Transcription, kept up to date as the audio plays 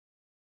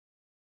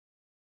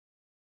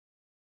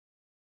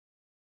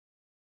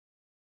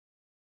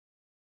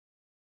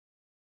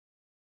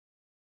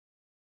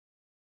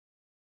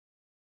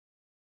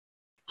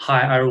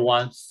Hi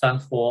everyone,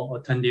 thanks for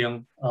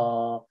attending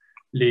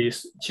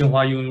this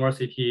Tsinghua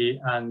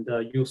University and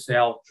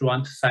UCL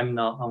joint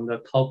seminar on the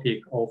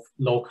topic of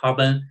low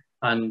carbon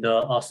and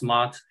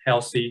smart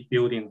healthy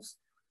buildings.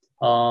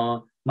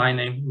 My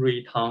name is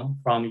Rui Tang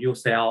from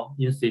UCL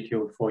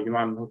Institute for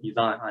Environmental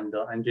Design and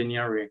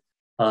Engineering.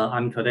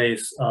 I'm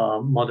today's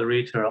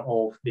moderator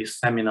of this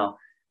seminar.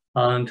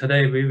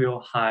 Today we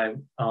will have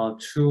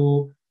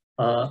two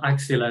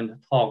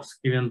excellent talks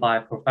given by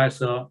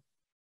Professor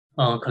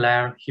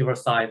Clare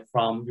Heaviside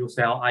from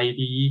UCL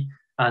IEDE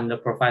and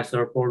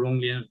Professor Borong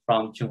Lin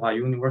from Tsinghua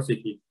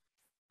University.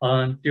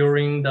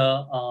 During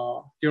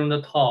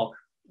the talk,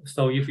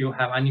 so if you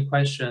have any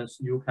questions,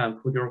 you can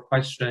put your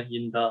question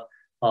in the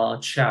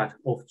chat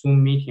of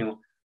Zoom meeting.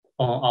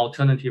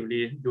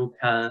 Alternatively, you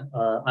can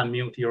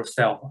unmute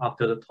yourself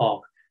after the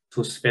talk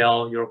to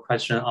spell your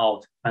question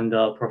out, and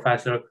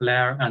Professor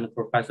Clare and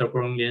Professor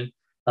Borong Lin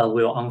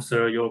will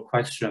answer your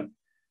question.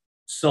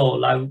 So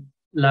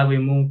let we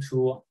move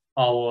to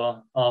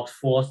our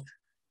fourth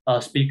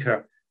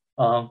speaker,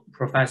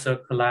 Professor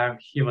Clare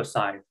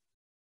Heaviside.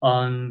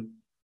 The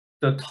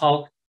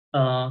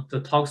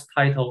talk's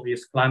title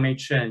is Climate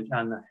Change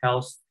and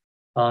Health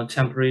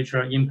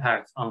Temperature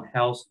Impacts on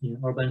Health in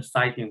Urban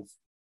Settings.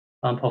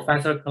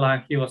 Professor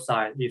Clare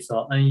Heaviside is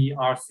a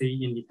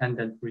NERC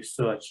independent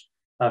research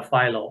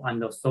fellow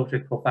and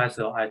associate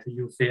professor at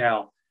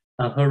UCL.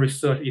 Her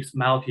research is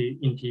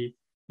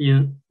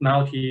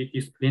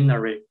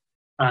multidisciplinary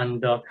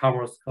and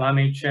covers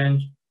climate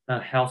change,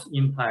 health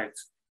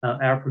impacts,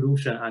 air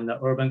pollution, and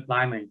urban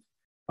climate.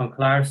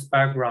 Clare's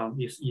background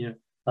is in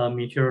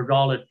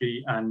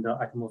meteorology and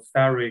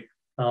atmospheric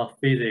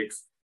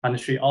physics, and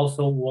she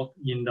also worked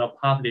in the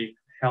public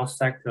health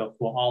sector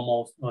for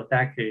almost a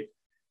decade,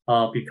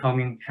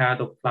 becoming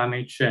head of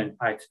climate change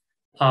at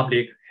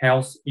Public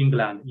Health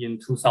England in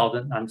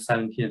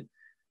 2017.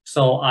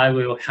 So I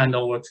will hand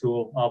over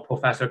to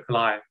Professor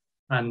Clare,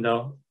 and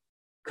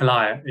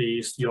Clare,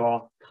 is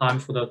your time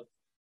for the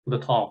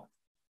talk.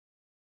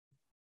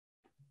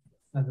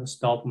 I will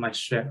stop my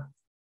share.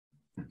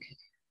 Okay.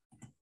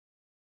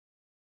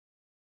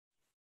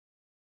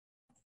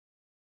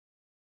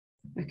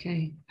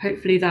 Okay,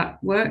 hopefully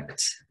that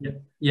worked. Yeah.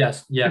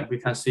 Yes, yeah, we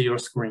can see your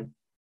screen.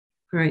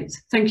 Great,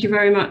 thank you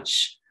very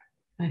much.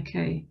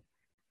 Okay,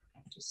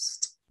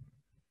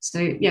 so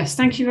yes,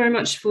 thank you very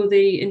much for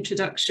the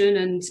introduction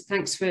and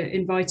thanks for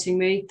inviting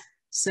me.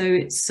 So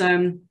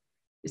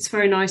it's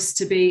very nice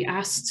to be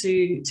asked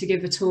to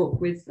give a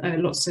talk with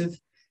lots of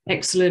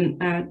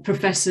excellent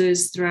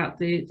professors throughout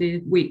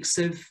the weeks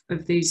of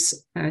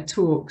these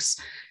talks.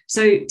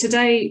 So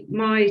today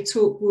my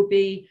talk will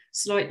be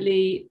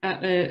slightly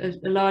at a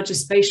larger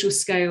spatial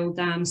scale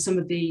than some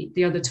of the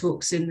other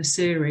talks in the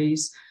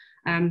series,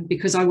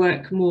 because I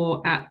work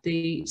more at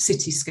the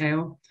city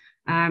scale.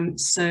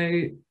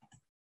 So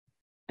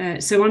I'm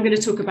going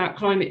to talk about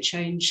climate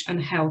change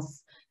and health.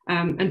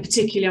 And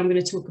particularly I'm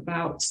going to talk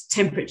about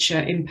temperature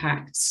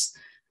impacts,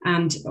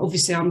 and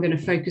obviously I'm going to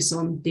focus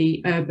on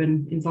the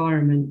urban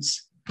environment.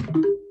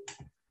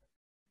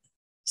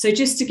 So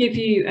just to give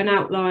you an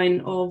outline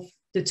of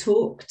the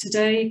talk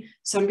today,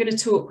 so I'm going to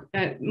talk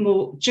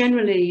more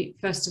generally,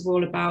 first of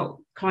all,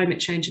 about climate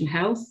change and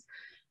health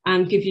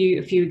and give you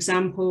a few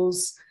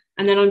examples,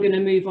 and then I'm going to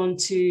move on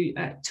to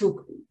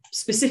talk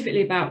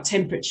specifically about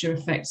temperature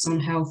effects on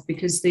health,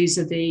 because these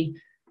are the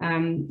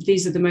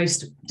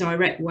most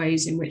direct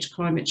ways in which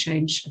climate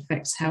change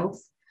affects health.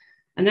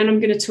 And then I'm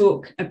going to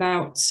talk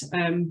about,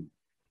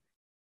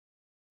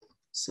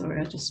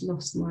 sorry, I just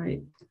lost my,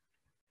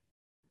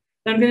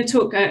 I'm going to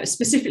talk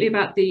specifically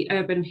about the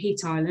urban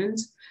heat island,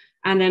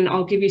 and then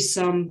I'll give you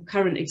some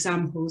current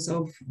examples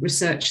of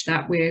research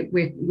that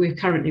we're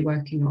currently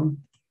working on.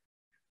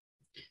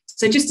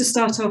 So just to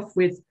start off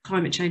with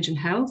climate change and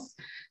health.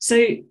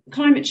 So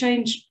climate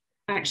change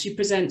actually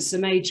presents a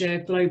major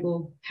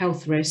global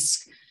health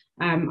risk.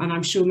 And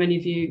I'm sure many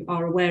of you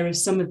are aware of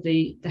some of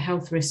the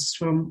health risks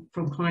from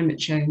climate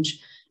change.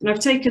 And I've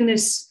taken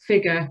this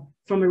figure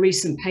from a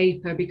recent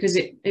paper because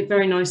it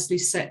very nicely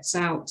sets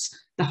out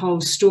the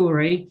whole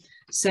story.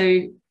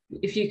 So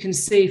if you can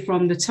see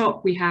from the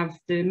top, we have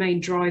the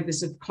main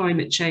drivers of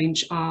climate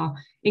change are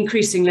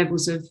increasing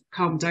levels of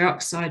carbon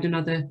dioxide and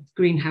other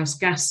greenhouse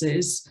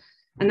gases.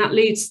 And that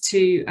leads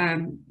to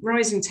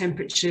rising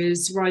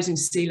temperatures, rising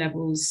sea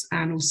levels,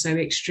 and also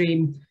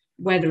extreme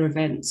weather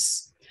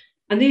events.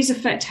 And these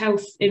affect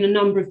health in a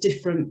number of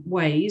different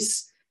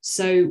ways.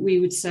 So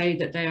we would say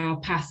that there are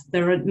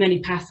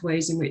many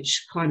pathways in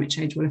which climate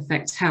change will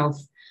affect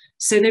health.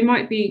 So they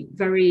might be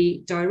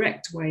very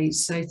direct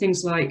ways. So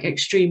things like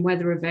extreme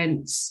weather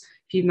events,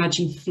 if you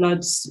imagine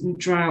floods and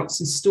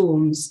droughts and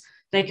storms,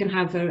 they can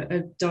have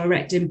a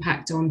direct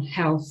impact on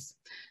health.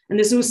 And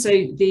there's also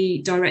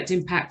the direct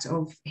impact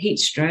of heat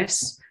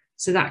stress.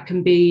 So that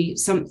can be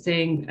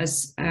something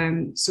as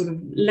sort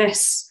of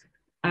less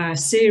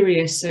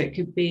serious, so it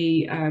could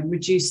be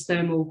reduced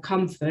thermal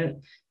comfort,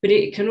 but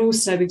it can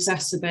also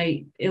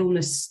exacerbate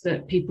illness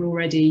that people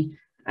already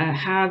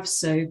have,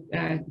 so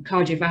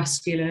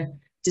cardiovascular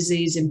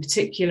disease in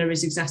particular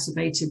is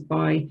exacerbated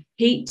by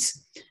heat,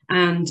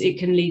 and it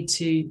can lead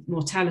to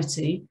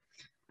mortality.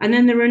 And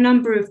then there are a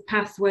number of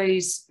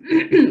pathways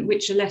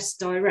which are less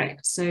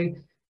direct. So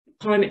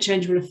climate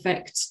change will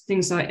affect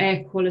things like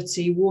air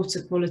quality,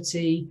 water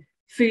quality,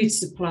 food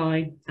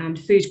supply, and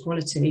food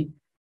quality.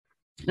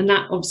 And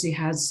that obviously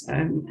has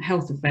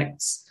health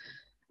effects.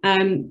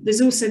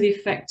 There's also the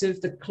effect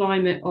of the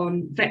climate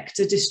on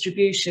vector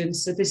distribution.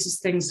 So this is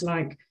things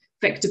like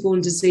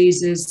vector-borne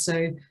diseases.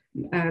 So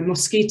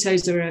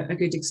mosquitoes are a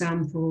good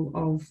example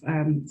of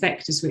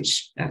vectors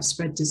which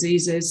spread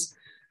diseases.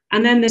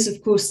 And then there's,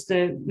 of course,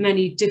 the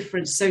many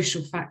different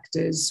social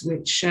factors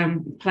which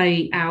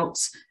play out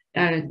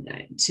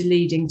to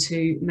leading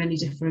to many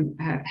different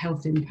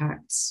health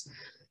impacts.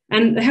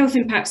 And the health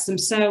impacts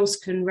themselves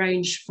can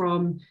range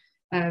from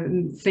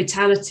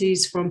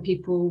fatalities from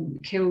people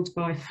killed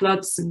by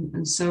floods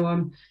and so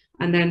on,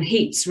 and then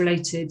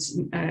heat-related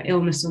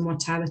illness or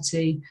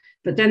mortality.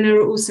 But then there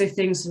are also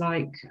things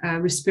like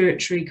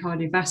respiratory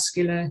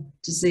cardiovascular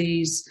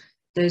disease,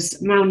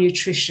 there's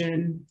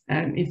malnutrition,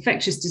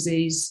 infectious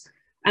disease,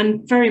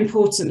 and very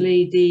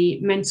importantly, the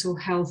mental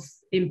health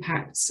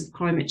impacts of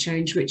climate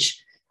change,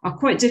 which are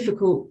quite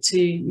difficult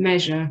to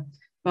measure,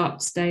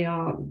 but they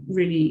are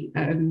really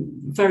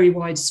very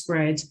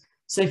widespread.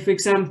 So for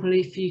example,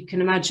 if you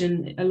can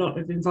imagine, a lot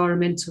of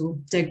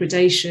environmental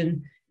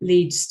degradation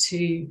leads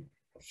to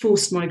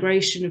forced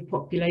migration of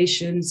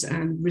populations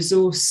and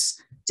resource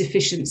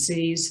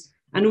deficiencies,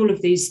 and all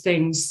of these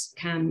things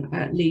can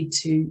lead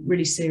to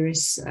really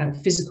serious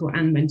physical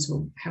and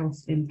mental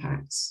health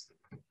impacts.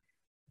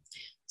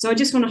 So I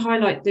just want to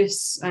highlight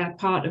this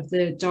part of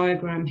the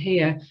diagram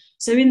here.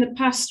 So in the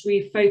past,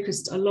 we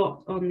focused a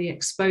lot on the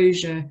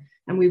exposure,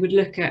 and we would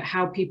look at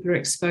how people are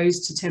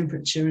exposed to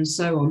temperature and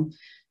so on.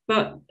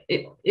 But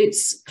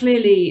it's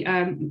clearly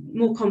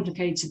more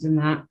complicated than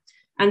that.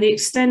 And the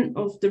extent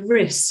of the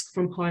risk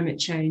from climate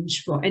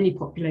change for any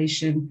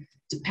population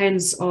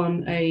depends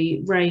on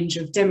a range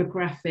of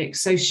demographic,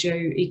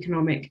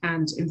 socio-economic,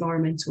 and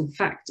environmental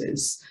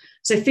factors.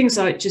 So things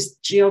like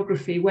just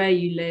geography, where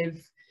you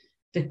live,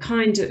 the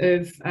kind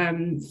of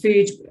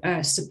food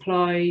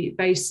supply,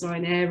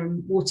 baseline air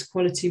and water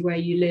quality where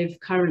you live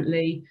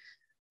currently,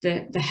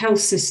 the health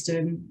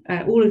system,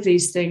 all of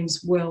these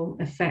things will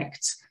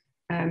affect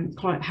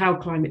how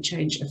climate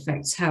change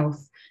affects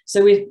health.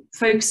 So we're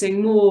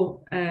focusing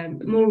more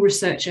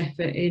research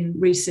effort in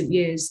recent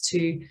years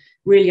to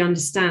really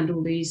understand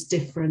all these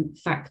different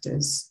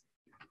factors.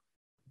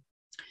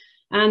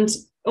 And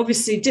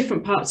obviously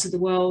different parts of the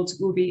world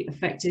will be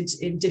affected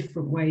in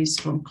different ways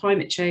from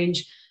climate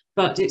change,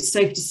 but it's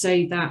safe to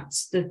say that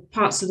the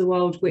parts of the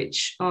world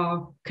which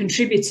are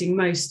contributing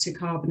most to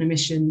carbon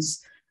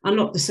emissions are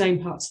not the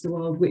same parts of the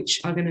world which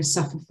are going to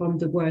suffer from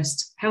the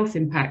worst health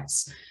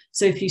impacts.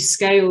 So if you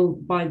scale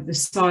by the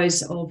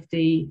size of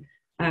the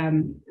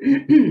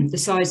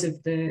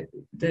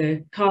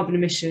carbon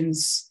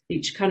emissions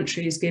each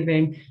country is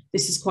giving,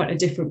 this is quite a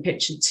different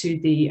picture to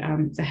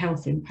the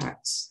health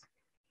impacts.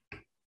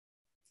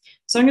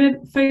 So I'm going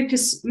to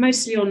focus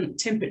mostly on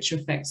temperature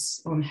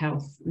effects on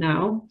health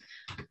now.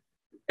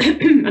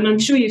 And I'm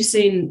sure you've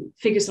seen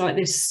figures like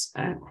this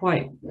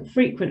quite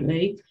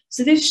frequently.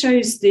 So this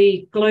shows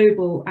the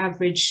global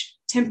average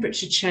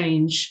temperature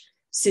change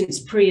since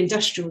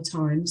pre-industrial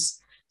times.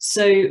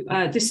 So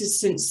this is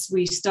since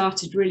we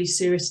started really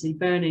seriously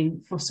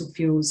burning fossil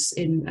fuels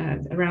in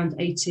around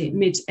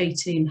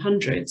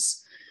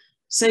mid-1800s.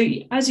 So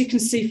as you can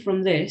see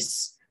from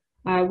this,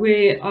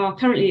 we are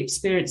currently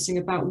experiencing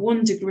about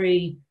 1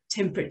 degree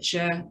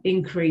temperature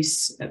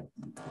increase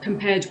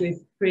compared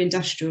with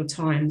pre-industrial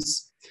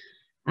times.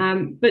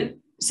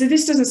 So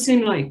this doesn't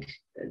seem like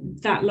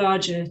that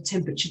large a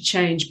temperature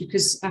change,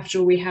 because after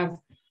all, we have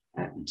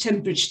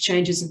temperature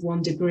changes of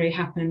 1 degree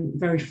happen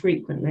very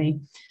frequently.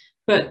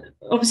 But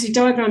obviously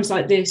diagrams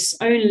like this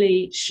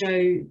only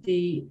show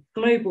the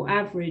global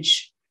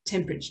average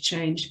temperature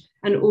change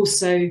and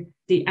also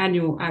the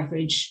annual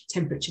average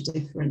temperature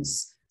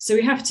difference. So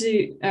we have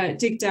to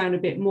dig down a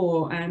bit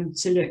more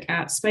to look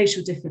at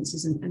spatial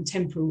differences and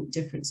temporal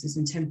differences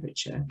in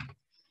temperature.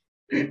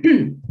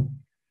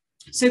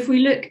 So if we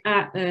look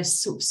at a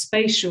sort of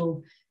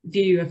spatial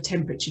view of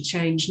temperature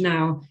change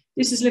now,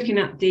 this is looking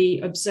at the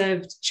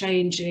observed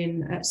change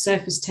in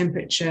surface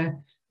temperature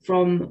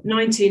from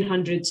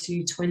 1900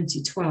 to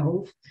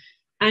 2012.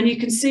 And you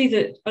can see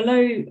that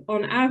although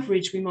on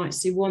average we might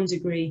see 1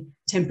 degree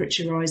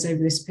temperature rise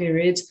over this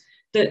period,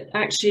 that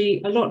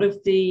actually a lot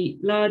of the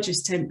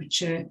largest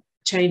temperature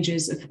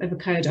changes have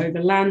occurred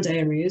over land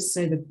areas,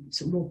 so the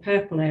sort of more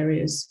purple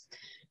areas.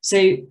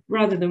 So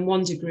rather than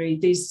 1 degree,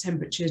 these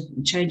temperature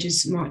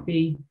changes might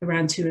be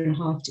around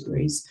 2.5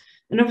 degrees.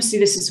 And obviously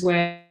this is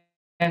where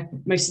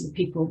most of the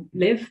people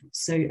live.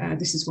 So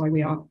this is why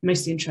we are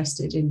mostly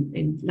interested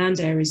in land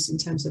areas in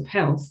terms of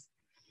health.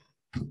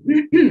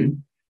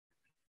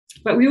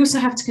 But we also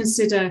have to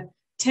consider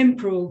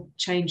temporal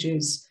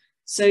changes.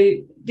 So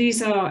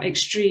these are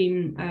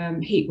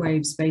extreme heat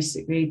waves,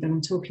 basically, that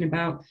I'm talking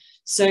about.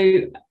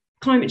 So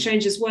climate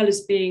change, as well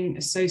as being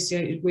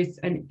associated with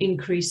an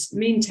increased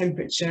mean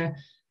temperature,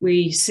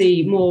 we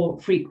see more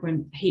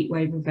frequent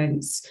heatwave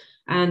events.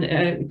 And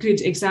a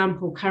good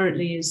example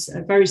currently is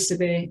a very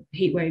severe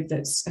heatwave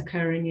that's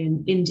occurring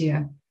in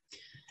India.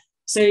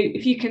 So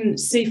if you can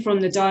see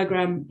from the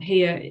diagram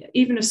here,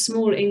 even a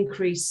small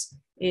increase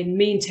in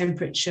mean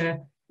temperature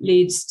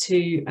leads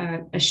to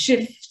a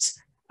shift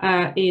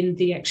in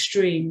the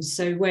extremes.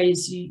 So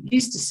whereas you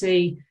used to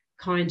see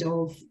kind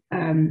of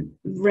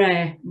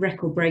rare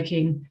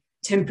record-breaking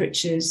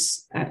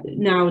temperatures,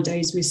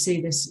 nowadays we see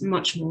this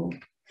much more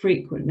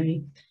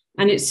frequently.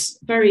 And it's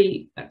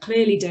very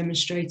clearly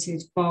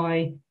demonstrated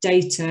by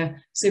data.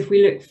 So if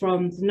we look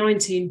from the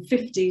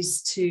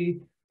 1950s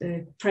to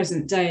the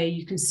present day,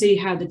 you can see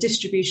how the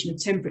distribution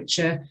of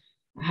temperature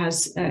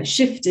has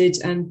shifted,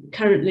 and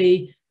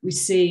currently we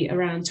see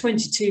around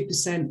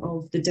 22%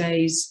 of the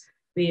days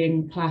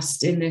being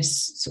classed in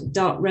this sort of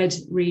dark red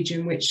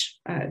region, which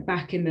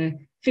back in the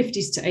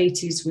 50s to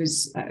 80s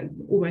was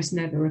almost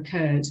never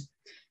occurred.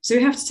 So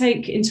we have to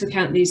take into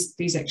account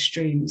these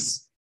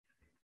extremes.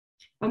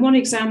 And one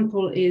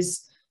example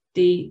is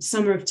the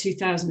summer of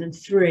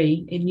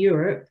 2003 in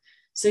Europe.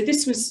 So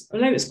this was,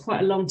 although it was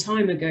quite a long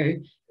time ago,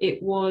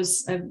 it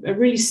was a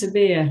really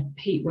severe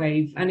heat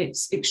wave, and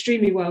it's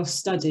extremely well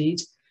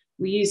studied.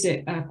 We use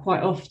it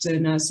quite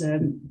often as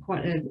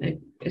quite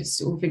a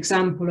sort of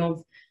example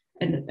of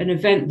an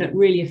event that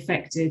really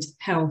affected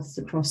health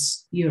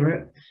across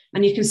Europe.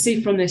 And you can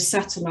see from this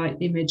satellite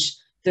image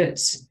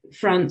that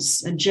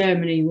France and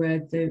Germany were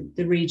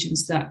the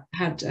regions that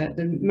had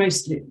the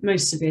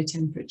most severe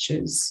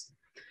temperatures.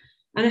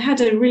 And it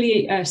had a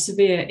really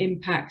severe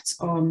impact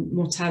on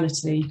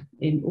mortality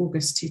in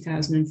August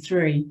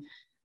 2003.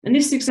 And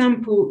this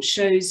example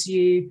shows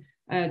you,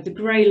 the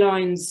grey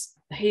lines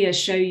here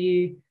show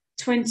you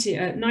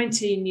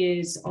 19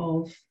 years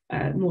of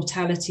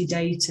mortality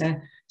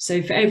data.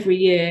 So for every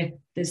year,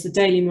 there's the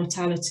daily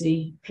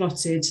mortality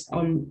plotted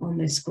on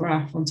this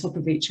graph on top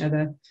of each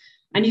other.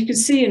 And you can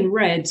see in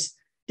red,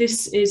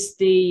 this is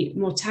the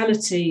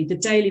mortality, the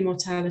daily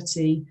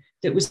mortality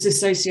that was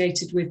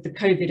associated with the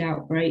COVID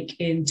outbreak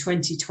in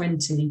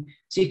 2020.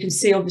 So you can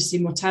see obviously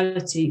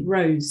mortality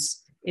rose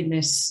in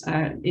this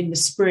in the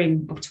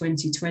spring of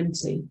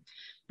 2020.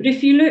 But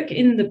if you look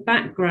in the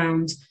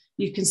background,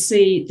 you can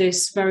see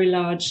this very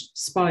large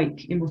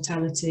spike in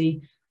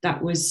mortality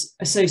that was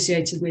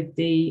associated with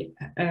the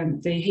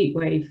heat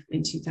wave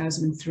in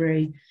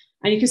 2003.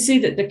 And you can see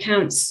that the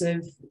counts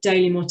of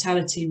daily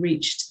mortality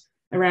reached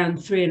around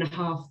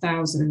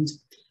 3,500.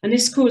 And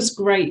this caused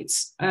great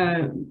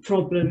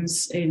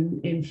problems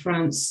in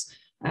France.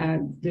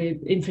 The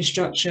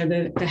infrastructure,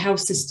 the health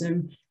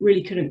system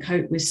really couldn't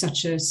cope with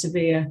such a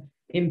severe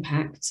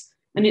impact.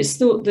 And it's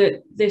thought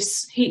that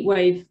this heat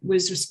wave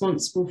was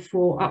responsible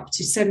for up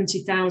to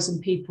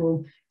 70,000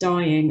 people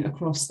dying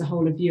across the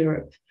whole of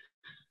Europe.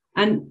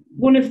 And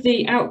one of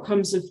the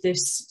outcomes of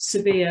this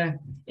severe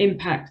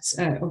impact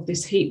of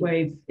this heat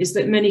wave is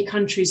that many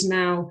countries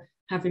now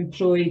have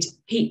employed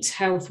heat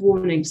health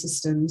warning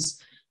systems.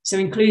 So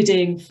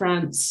including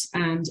France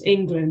and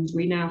England,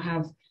 we now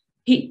have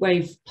heat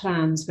wave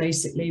plans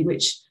basically,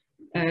 which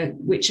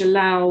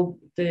allow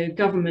the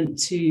government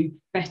to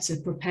better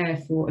prepare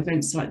for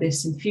events like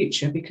this in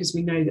future, because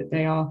we know that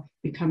they are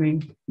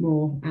becoming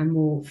more and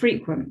more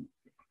frequent.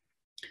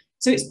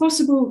 So it's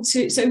possible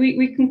to, so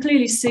we can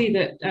clearly see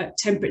that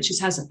temperatures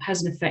has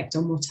an effect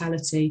on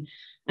mortality,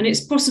 and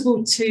it's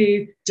possible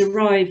to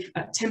derive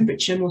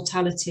temperature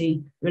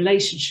mortality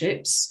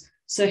relationships.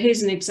 So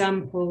here's an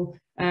example.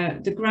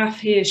 The graph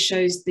here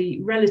shows the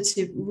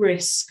relative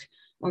risk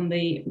on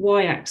the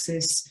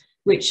y-axis,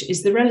 which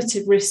is the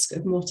relative risk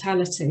of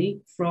mortality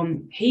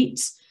from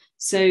heat.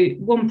 So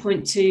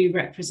 1.2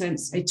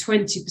 represents a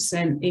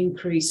 20%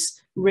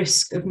 increase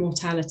risk of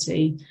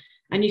mortality.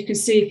 And you can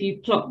see if you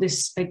plot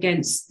this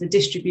against the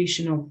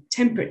distribution of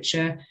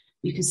temperature,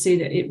 you can see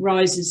that it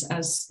rises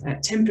as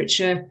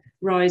temperature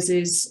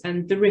rises,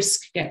 and the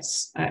risk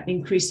gets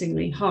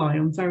increasingly high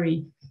on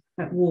very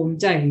warm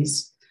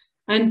days.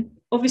 And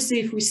obviously,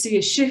 if we see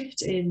a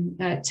shift in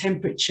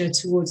temperature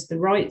towards the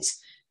right,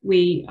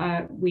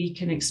 we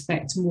can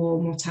expect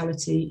more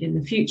mortality in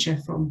the future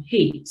from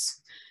heat.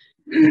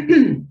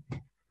 And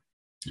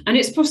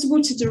it's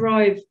possible to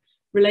derive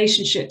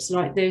relationships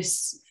like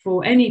this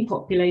for any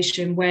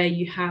population where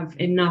you have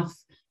enough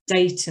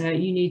data.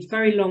 You need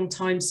very long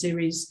time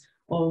series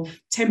of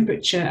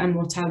temperature and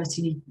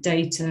mortality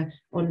data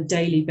on a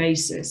daily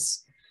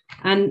basis.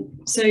 And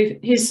so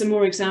here's some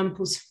more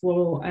examples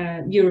for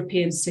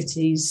European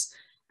cities,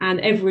 and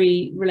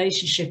every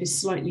relationship is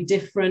slightly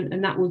different,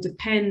 and that will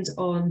depend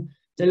on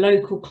the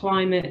local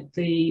climate,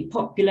 the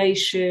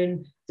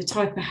population, the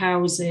type of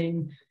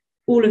housing.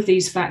 All of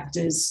these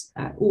factors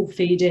all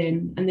feed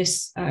in, and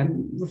this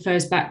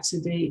refers back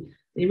to the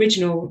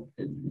original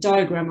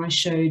diagram I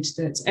showed,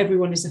 that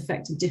everyone is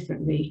affected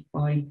differently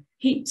by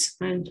heat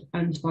and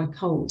by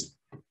cold.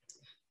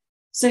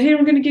 So here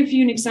I'm going to give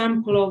you an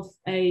example of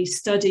a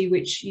study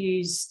which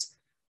used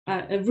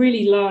a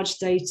really large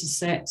data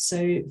set,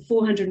 so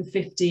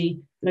 450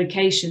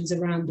 locations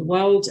around the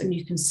world, and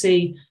you can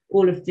see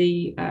all of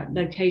the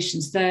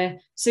locations there.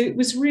 So it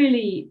was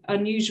really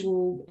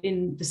unusual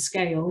in the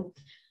scale,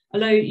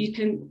 although you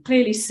can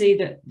clearly see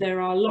that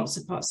there are lots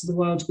of parts of the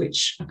world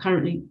which are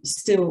currently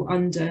still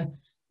under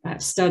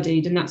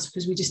studied, and that's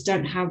because we just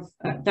don't have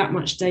that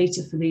much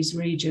data for these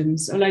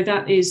regions, although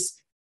that is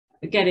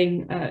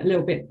getting a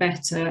little bit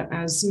better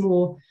as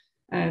more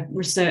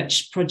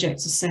research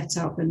projects are set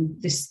up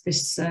and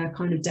this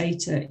kind of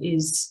data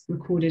is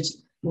recorded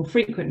more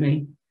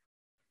frequently.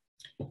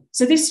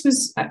 So this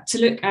was to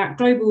look at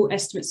global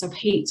estimates of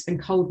heat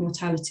and cold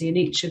mortality in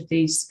each of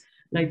these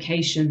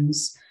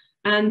locations.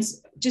 And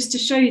just to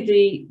show you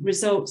the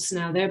results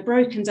now, they're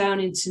broken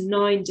down into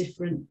 9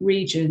 different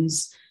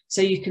regions.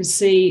 So you can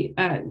see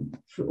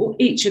for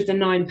each of the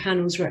 9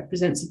 panels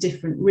represents a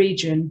different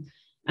region.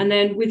 And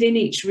then within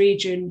each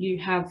region, you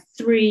have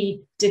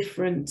 3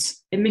 different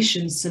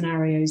emissions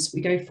scenarios. We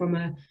go from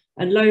a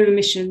low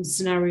emissions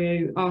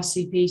scenario,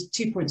 RCP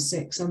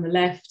 2.6 on the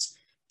left,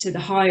 to the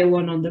higher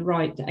one on the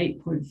right, the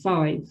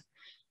 8.5.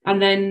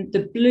 And then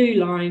the blue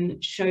line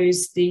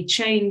shows the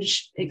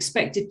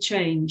expected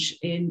change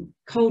in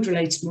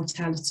cold-related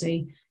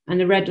mortality, and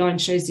the red line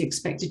shows the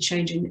expected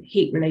change in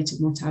heat-related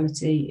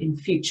mortality in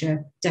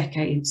future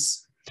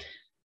decades.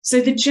 So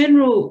the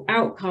general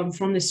outcome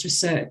from this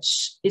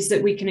research is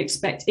that we can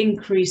expect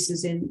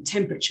increases in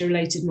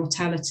temperature-related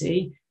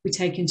mortality. We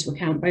take into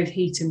account both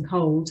heat and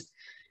cold,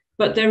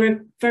 but there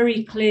are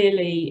very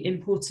clearly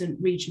important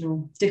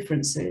regional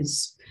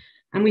differences.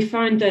 And we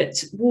find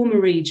that warmer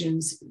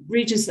regions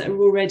that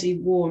are already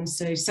warm,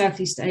 so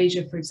Southeast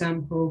Asia, for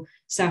example,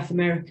 South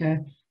America,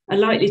 are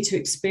likely to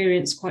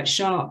experience quite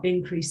sharp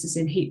increases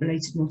in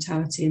heat-related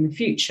mortality in the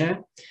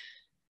future.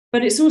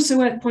 But it's also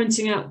worth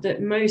pointing out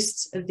that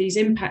most of these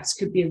impacts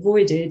could be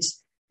avoided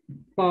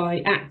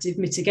by active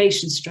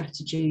mitigation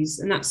strategies,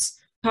 and that's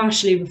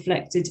partially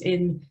reflected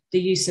in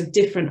the use of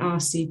different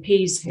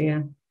RCPs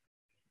here.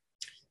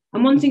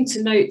 And one thing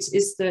to note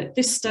is that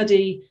this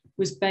study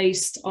was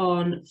based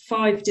on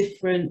 5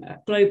 different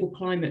global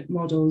climate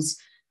models,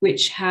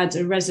 which had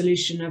a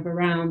resolution of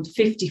around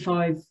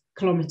 55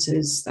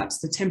 kilometers. That's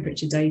the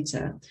temperature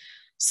data.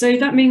 So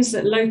that means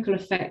that local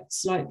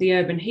effects like the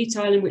urban heat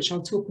island, which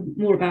I'll talk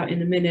more about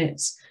in a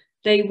minute,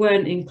 they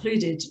weren't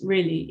included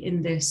really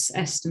in this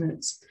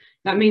estimate.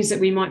 That means that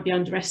we might be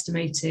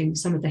underestimating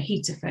some of the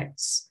heat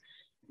effects.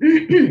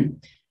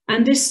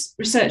 And this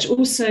research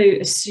also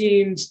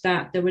assumed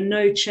that there were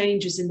no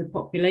changes in the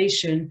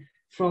population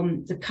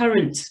from the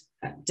current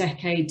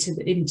decade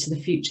into the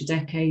future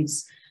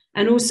decades,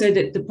 and also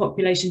that the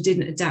population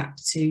didn't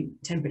adapt to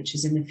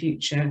temperatures in the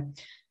future.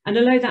 And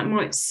although that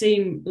might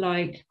seem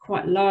like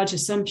quite large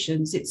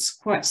assumptions, it's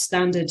quite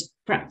standard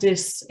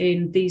practice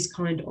in these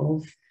kind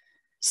of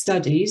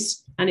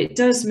studies. And it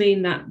does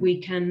mean that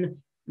we can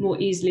more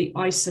easily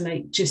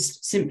isolate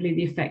just simply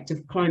the effect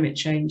of climate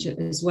change,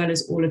 as well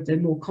as all of the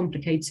more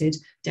complicated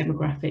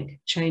demographic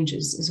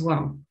changes as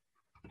well.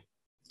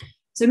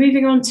 So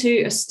moving on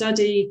to a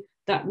study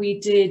that we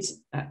did,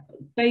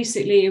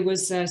 basically it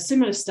was a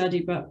similar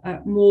study, but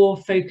more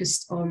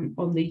focused on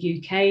the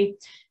UK.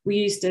 We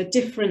used a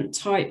different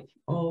type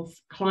of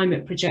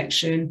climate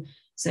projection.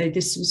 So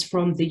this was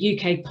from the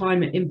UK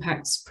Climate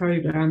Impacts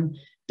Programme,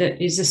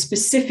 that is a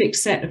specific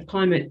set of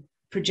climate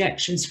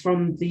projections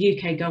from the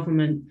UK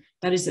government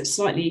that is at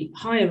slightly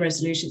higher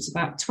resolution. It's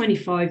about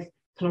 25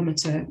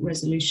 kilometre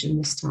resolution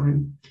this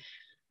time.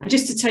 And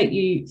just to take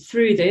you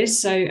through this,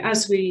 so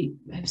as we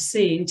have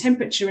seen,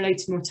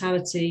 temperature-related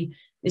mortality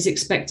is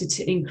expected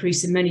to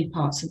increase in many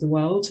parts of the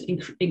world,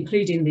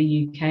 including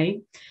the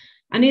UK.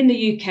 And in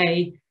the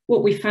UK,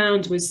 what we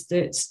found was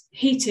that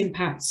heat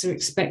impacts are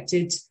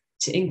expected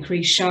to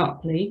increase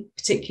sharply,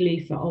 particularly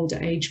for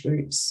older age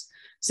groups.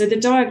 So the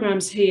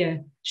diagrams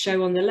here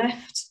show on the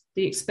left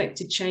the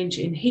expected change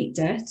in heat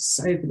deaths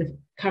over the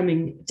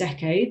coming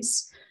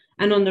decades,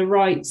 and on the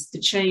right, the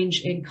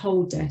change in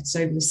cold deaths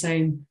over the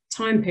same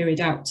time period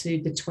out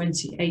to the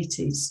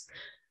 2080s.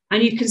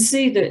 And you can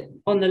see that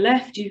on the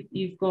left,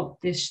 you've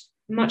got this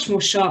much more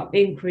sharp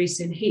increase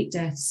in heat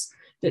deaths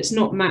that's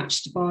not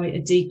matched by a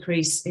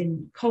decrease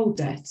in cold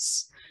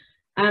deaths.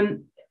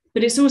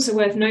 But it's also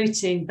worth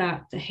noting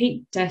that the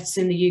heat deaths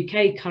in the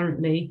UK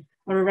currently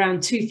are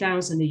around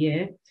 2,000 a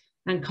year,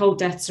 and cold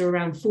deaths are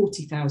around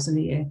 40,000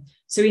 a year.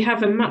 So we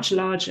have a much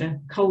larger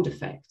cold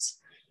effect.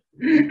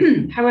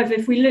 However,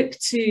 if we look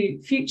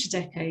to future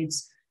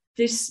decades,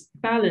 this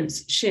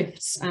balance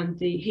shifts and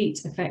the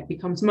heat effect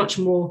becomes much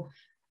more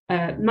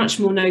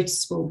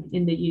noticeable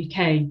in the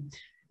UK.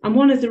 And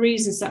one of the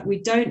reasons that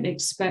we don't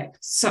expect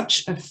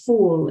such a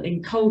fall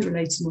in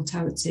cold-related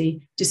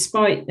mortality,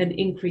 despite an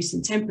increase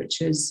in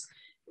temperatures,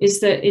 is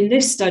that in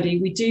this study,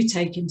 we do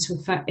take into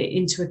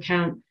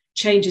account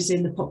changes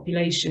in the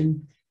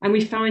population. And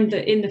we find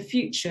that in the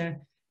future,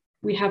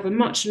 we have a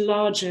much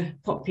larger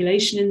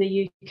population in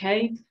the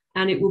UK,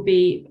 and it will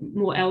be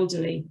more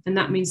elderly. And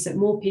that means that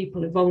more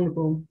people are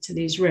vulnerable to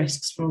these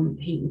risks from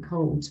heat and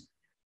cold.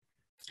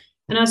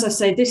 And as I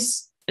say,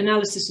 this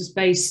analysis was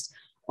based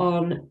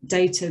on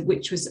data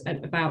which was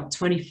at about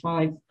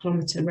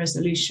 25-kilometre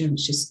resolution,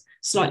 which is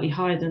slightly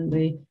higher than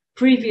the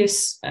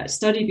previous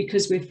study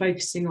because we're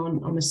focusing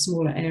on a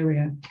smaller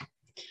area.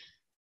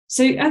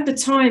 So at the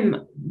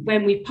time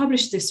when we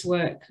published this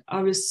work,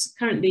 I was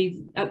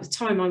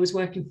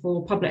working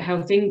for Public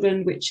Health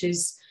England, which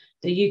is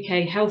the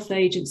UK health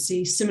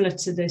agency, similar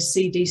to the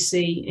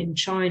CDC in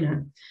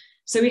China.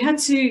 So we had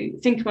to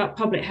think about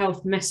public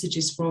health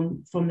messages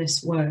from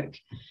this work.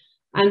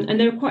 And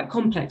they were quite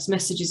complex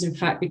messages, in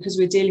fact, because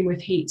we're dealing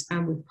with heat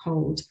and with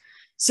cold.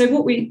 So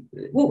what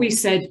we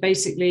said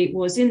basically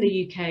was, in the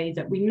UK,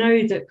 that we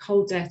know that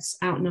cold deaths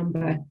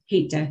outnumber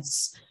heat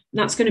deaths. And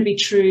that's going to be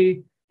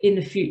true in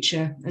the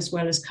future as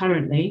well as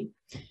currently.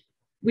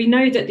 We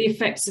know that the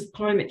effects of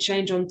climate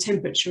change on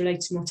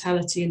temperature-related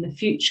mortality in the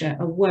future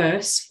are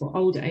worse for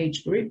older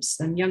age groups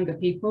than younger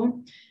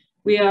people.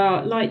 We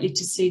are likely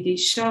to see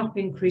these sharp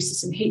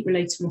increases in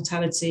heat-related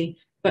mortality,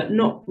 but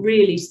not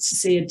really to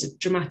see a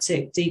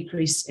dramatic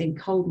decrease in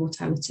cold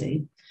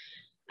mortality.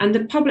 And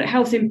the public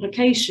health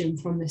implication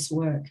from this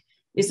work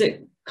is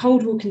that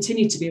cold will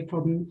continue to be a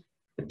problem,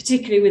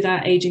 particularly with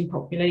our ageing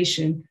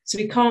population. So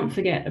we can't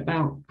forget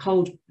about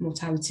cold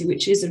mortality,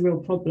 which is a real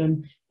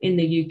problem in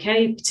the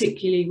UK,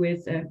 particularly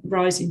with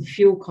rising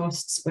fuel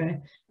costs,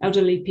 where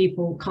elderly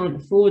people can't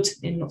afford,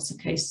 in lots of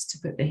cases, to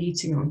put the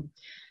heating on.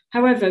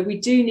 However, we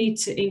do need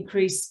to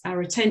increase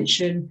our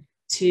attention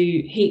to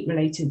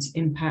heat-related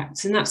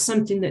impacts, and that's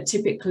something that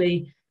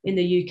typically in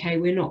the UK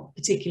we're not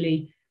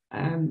particularly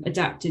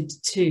adapted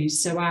to.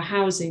 So our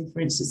housing, for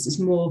instance, is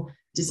more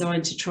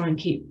designed to try and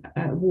keep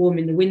warm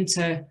in the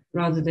winter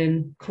rather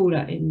than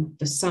cooler in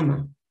the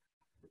summer.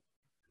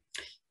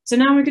 So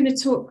now we're going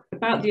to talk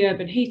about the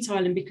urban heat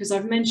island, because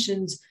I've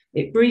mentioned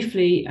it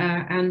briefly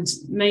and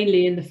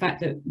mainly in the fact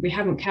that we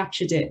haven't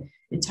captured it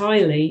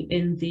entirely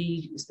in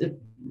the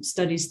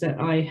studies that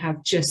I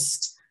have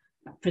just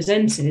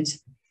presented.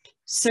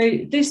 So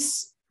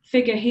this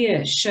figure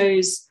here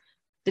shows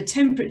the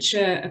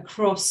temperature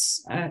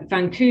across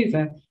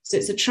Vancouver. So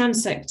it's a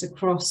transect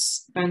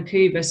across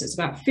Vancouver, so it's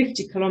about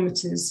 50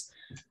 kilometres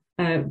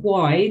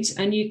wide,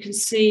 and you can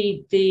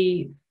see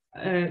the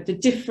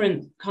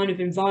different kind of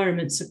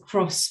environments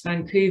across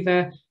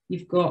Vancouver.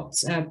 You've got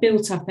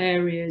built up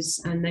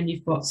areas, and then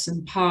you've got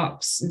some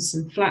parks and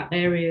some flat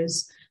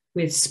areas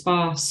with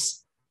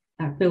sparse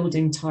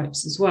building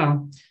types as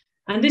well.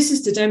 And this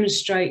is to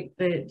demonstrate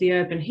the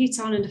urban heat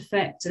island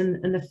effect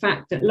and the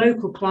fact that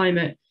local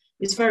climate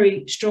is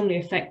very strongly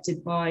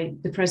affected by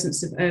the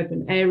presence of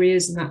urban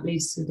areas, and that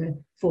leads to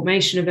the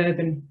formation of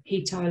urban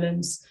heat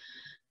islands.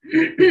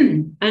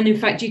 And in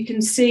fact, you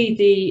can see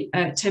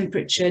the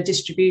temperature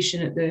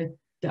distribution at the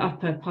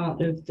upper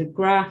part of the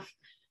graph.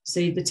 So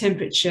the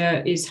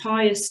temperature is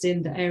highest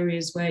in the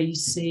areas where you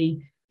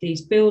see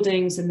these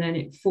buildings, and then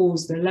it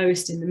falls the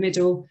lowest in the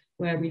middle,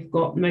 where we've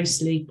got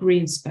mostly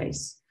green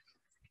space.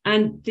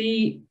 And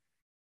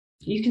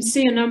you can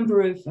see a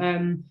number of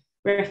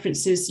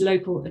references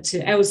local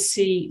to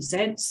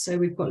LCZ. So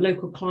we've got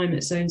local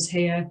climate zones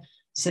here.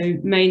 So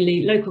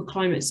mainly local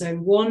climate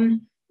zone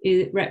 1,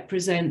 it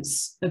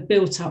represents a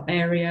built up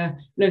area.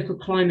 Local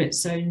climate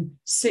zone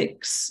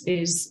 6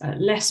 is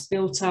less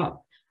built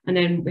up. And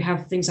then we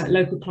have things like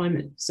local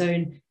climate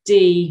zone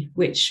D,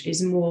 which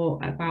is more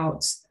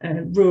about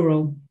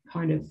rural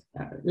kind of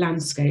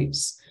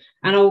landscapes.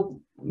 And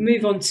I'll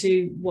move on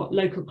to what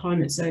local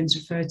climate zones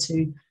refer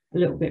to a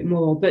little bit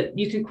more, but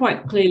you can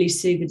quite clearly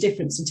see the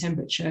difference in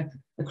temperature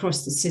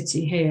across the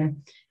city here.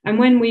 And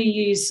when we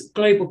use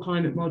global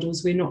climate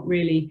models, we're not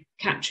really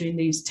capturing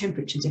these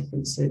temperature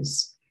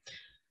differences.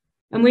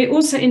 And we're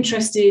also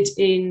interested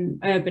in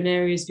urban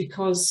areas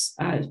because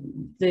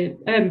the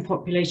urban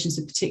populations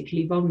are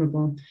particularly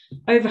vulnerable.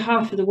 Over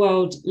half of the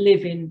world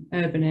live in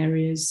urban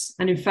areas.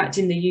 And in fact,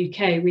 in the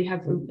UK, we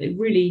have a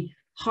really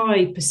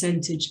high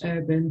percentage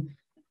urban.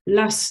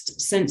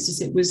 Last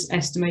census, it was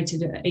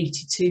estimated at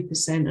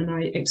 82%, and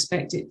I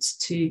expect it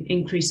to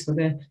increase for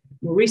the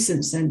more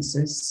recent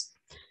census.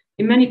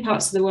 In many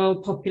parts of the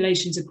world,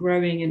 populations are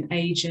growing and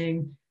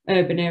aging,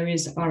 urban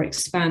areas are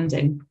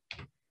expanding.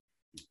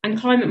 And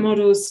climate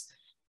models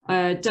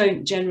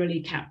don't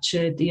generally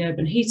capture the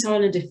urban heat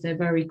island if they're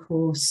very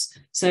coarse.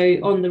 So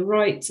on the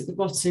right at the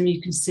bottom,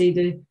 you can see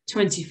the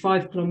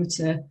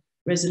 25-kilometre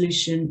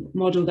resolution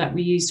model that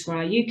we used for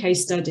our UK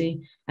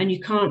study, and you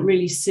can't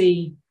really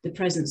see the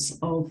presence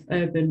of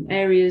urban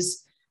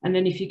areas. And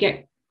then if you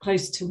get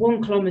close to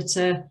 1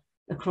 kilometre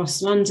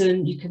across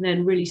London, you can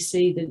then really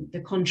see the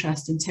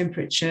contrast in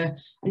temperature,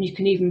 and you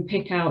can even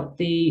pick out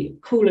the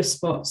cooler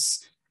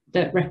spots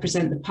that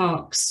represent the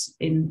parks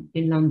in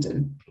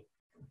London.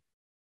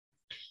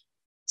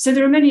 So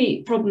there are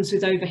many problems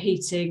with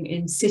overheating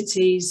in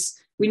cities.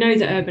 We know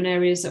that urban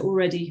areas are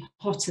already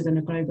hotter than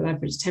a global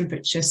average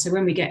temperature, so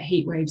when we get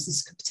heat waves,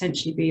 this could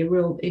potentially be a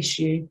real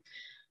issue.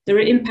 There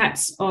are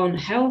impacts on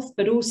health,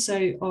 but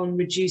also on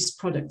reduced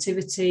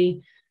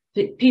productivity.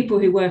 People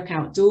who work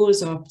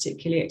outdoors are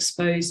particularly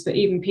exposed, but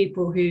even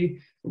people who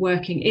are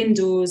working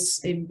indoors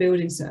in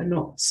buildings that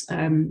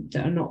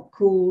are not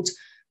cooled,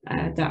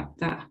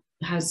 that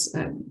has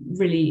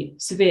really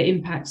severe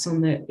impacts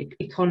on the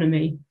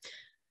economy.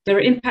 There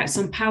are impacts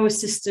on power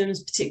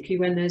systems, particularly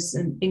when there's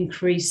an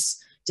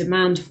increased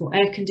demand for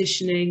air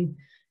conditioning.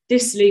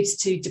 This leads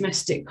to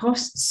domestic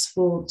costs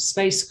for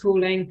space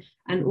cooling,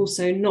 and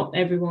also not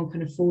everyone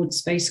can afford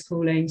space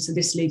cooling, so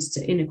this leads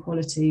to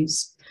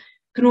inequalities.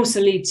 It can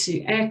also lead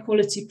to air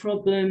quality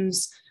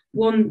problems.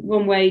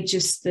 One way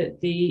just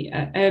that the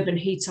urban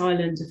heat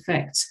island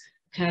effect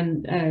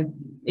can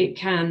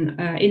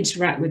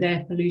interact with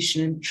air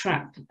pollution and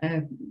trap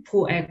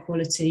poor air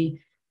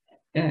quality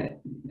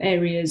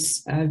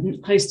areas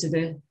close to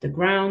the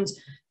ground,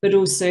 but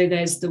also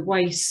there's the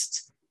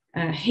waste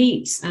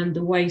heat and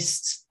the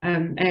waste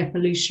air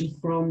pollution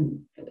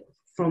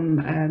from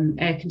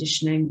air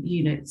conditioning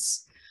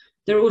units.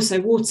 There are also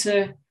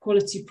water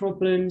quality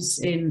problems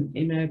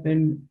in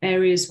urban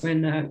areas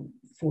when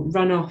for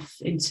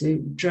runoff into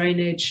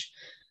drainage.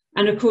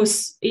 And of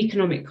course,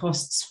 economic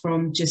costs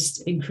from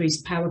just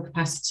increased power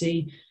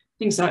capacity.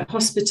 Things like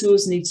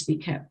hospitals need to be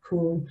kept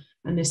cool,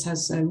 and this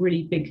has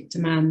really big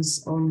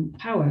demands on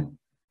power.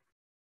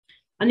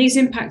 And these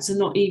impacts are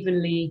not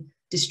evenly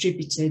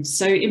distributed.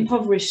 So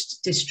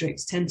impoverished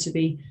districts tend to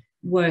be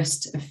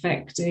worst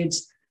affected.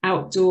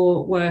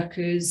 Outdoor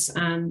workers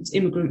and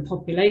immigrant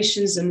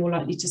populations are more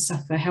likely to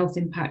suffer health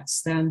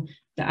impacts than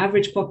the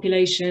average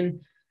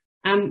population.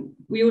 And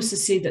we also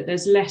see that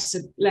there's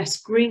less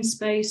green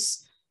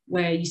space,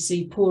 where you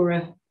see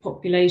poorer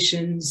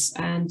populations,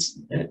 and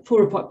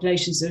poorer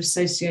populations are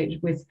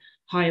associated with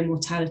higher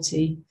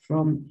mortality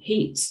from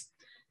heat.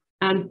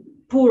 And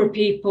poorer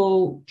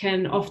people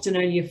can often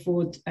only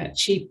afford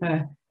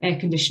cheaper air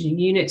conditioning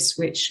units,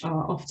 which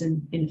are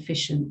often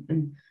inefficient,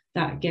 and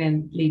that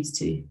again leads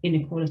to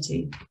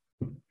inequality.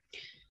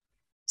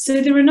 So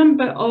there are a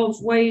number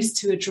of ways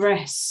to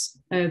address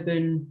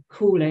urban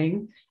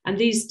cooling, and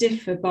these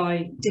differ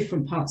by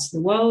different parts of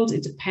the world.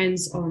 It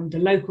depends on the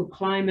local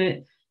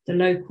climate, the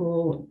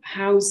local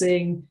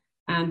housing,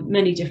 and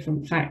many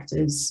different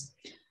factors.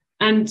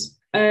 And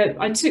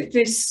I took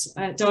this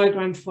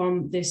diagram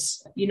from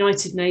this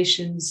United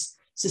Nations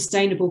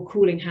Sustainable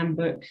Cooling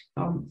Handbook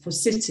for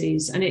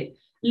cities, and it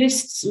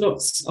lists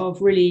lots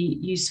of really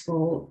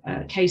useful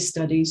case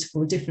studies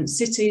for different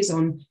cities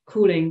on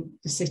cooling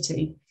the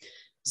city.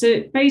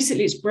 So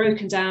basically it's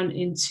broken down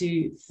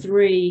into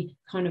three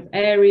kind of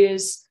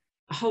areas,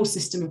 a whole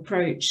system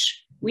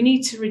approach. We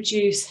need to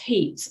reduce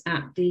heat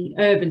at the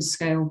urban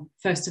scale,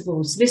 first of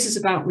all. So this is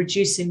about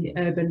reducing the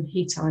urban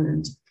heat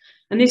island.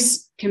 And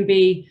this can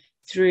be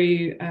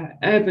through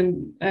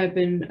urban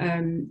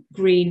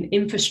green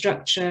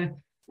infrastructure,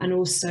 and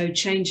also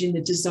changing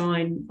the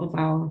design of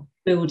our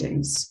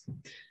buildings.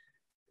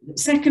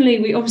 Secondly,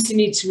 we obviously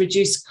need to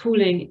reduce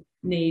cooling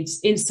needs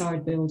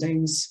inside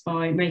buildings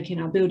by making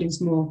our buildings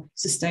more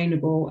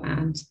sustainable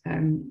and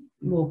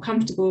more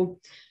comfortable.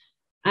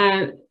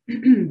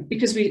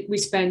 Because we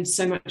spend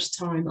so much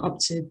time, up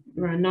to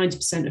around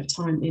 90% of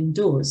time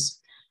indoors.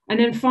 And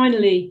then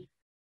finally,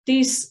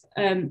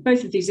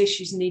 both of these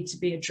issues need to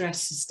be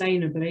addressed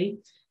sustainably.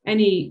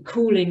 Any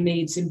cooling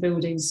needs in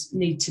buildings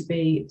need to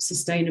be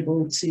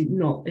sustainable to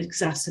not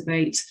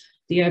exacerbate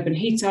the urban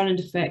heat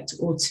island effect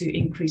or to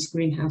increase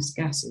greenhouse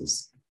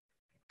gases.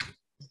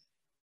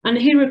 And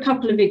here are a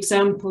couple of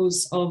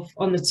examples of,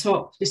 on the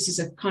top, this is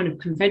a kind of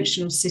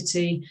conventional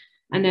city,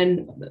 and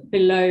then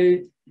below,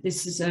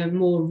 this is a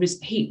more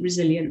heat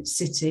resilient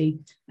city.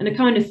 And the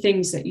kind of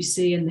things that you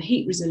see in the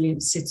heat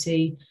resilient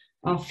city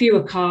are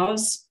fewer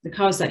cars. The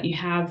cars that you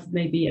have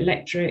may be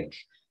electric,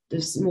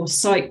 there's more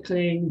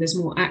cycling, there's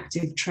more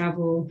active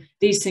travel.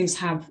 These things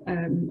have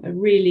a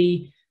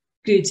really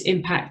good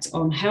impact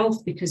on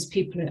health because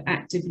people are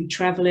actively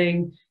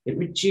traveling. It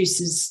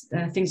reduces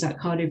things like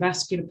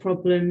cardiovascular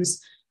problems.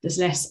 There's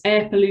less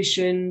air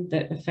pollution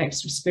that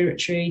affects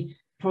respiratory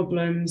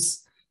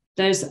problems.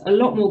 There's a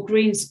lot more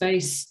green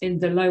space in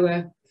the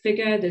lower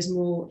figure. There's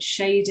more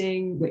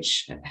shading,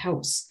 which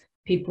helps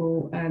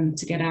people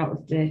to get out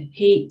of the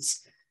heat.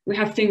 We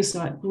have things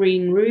like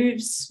green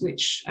roofs,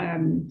 which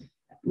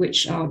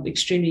are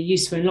extremely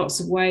useful in lots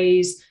of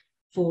ways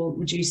for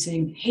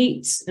reducing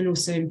heat and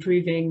also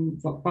improving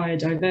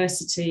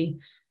biodiversity.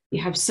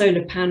 You have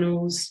solar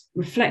panels,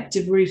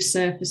 reflective roof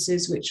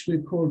surfaces, which we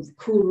call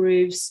cool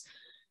roofs,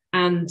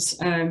 and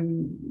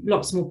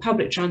lots more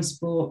public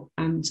transport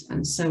and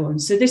so on.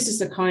 So this is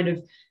the kind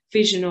of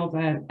vision of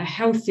a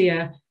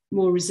healthier,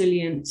 more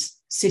resilient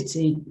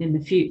city in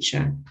the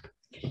future.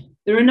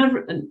 There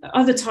are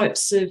other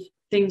types of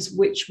things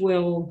which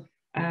will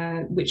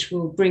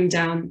bring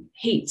down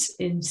heat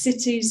in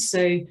cities.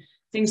 So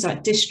things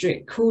like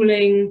district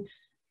cooling,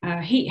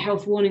 heat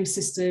health warning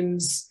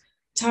systems,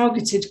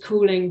 targeted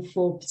cooling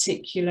for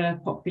particular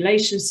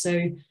populations.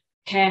 So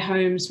care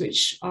homes,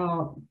 which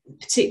are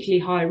particularly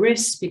high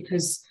risk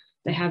because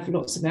they have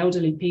lots of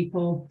elderly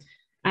people.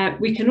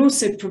 We can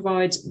also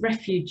provide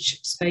refuge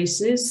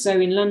spaces.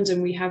 So in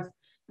London, we have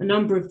a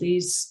number of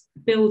these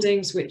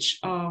buildings which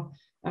are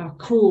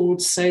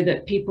cooled so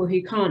that people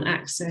who can't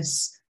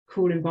access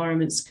cool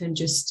environments can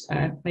just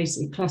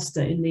basically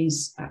cluster in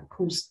these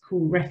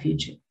cool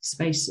refuge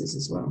spaces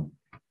as well.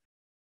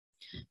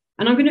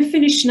 And I'm going to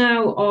finish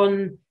now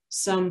on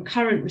some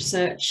current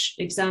research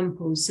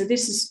examples. So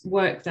this is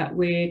work that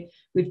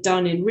we've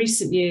done in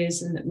recent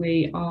years and that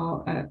we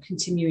are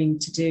continuing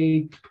to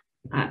do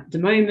at the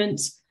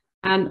moment.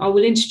 And I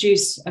will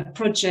introduce a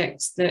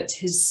project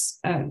that is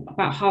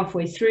about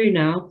halfway through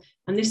now.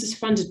 And this is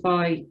funded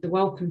by the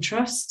Wellcome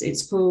Trust.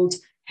 It's called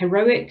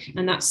HEROIC,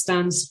 and that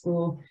stands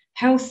for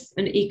Health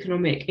and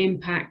Economic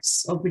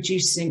Impacts of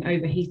Reducing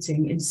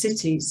Overheating in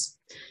Cities.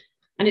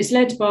 And it's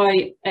led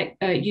by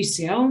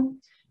UCL.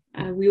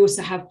 We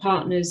also have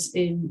partners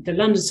in the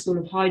London School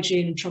of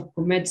Hygiene and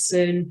Tropical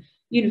Medicine,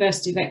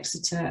 University of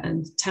Exeter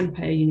and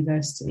Tampere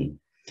University.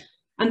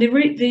 And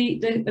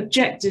the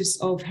objectives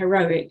of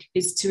HEROIC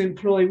is to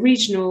employ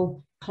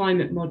regional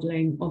climate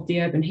modelling of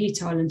the urban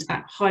heat island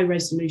at high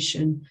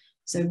resolution,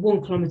 so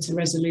 1 kilometre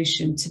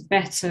resolution, to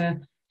better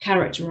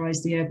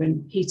characterise the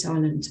urban heat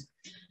island.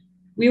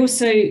 We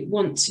also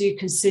want to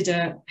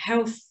consider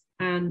health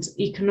and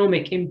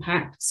economic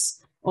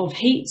impacts of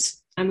heat,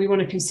 and we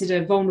want to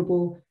consider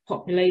vulnerable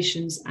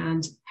populations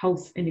and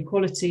health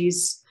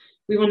inequalities.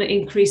 We want to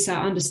increase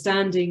our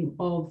understanding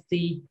of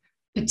the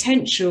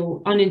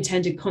potential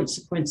unintended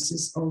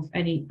consequences of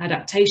any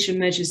adaptation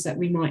measures that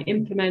we might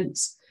implement.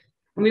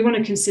 And we want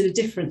to consider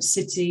different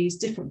cities,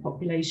 different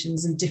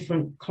populations and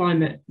different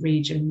climate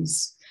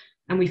regions.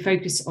 And we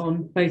focus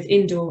on both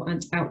indoor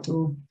and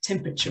outdoor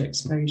temperature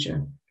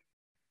exposure.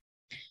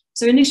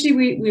 So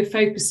initially we're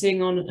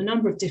focusing on a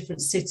number of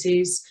different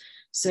cities.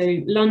 So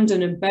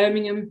London and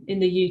Birmingham in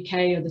the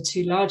UK are the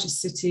two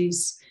largest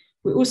cities.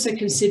 We're also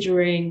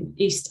considering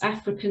East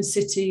African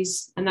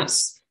cities, and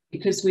that's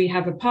because we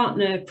have a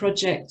partner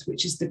project,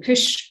 which is the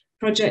Kush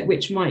project,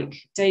 which Mike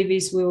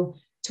Davies will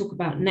talk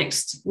about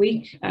next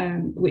week,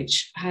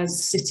 which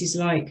has cities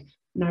like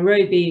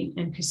Nairobi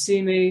and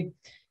Kisumu.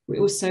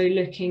 We're also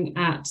looking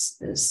at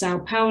Sao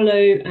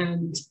Paulo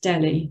and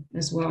Delhi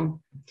as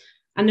well.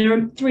 And there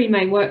are 3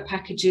 main work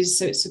packages.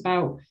 So it's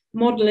about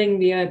modelling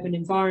the urban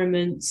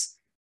environment.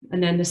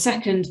 And then the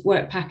second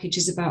work package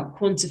is about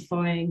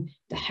quantifying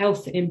the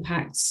health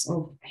impacts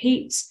of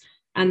heat.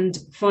 And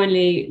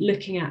finally,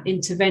 looking at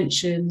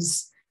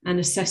interventions and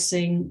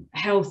assessing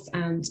health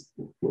and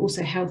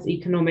also health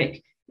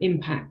economic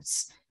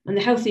impacts. And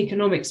the health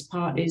economics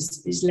part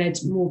is led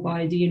more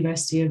by the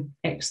University of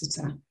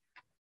Exeter.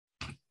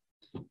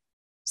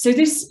 So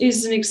this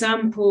is an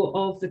example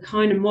of the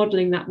kind of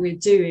modelling that we're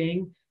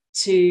doing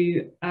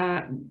to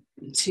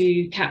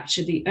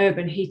capture the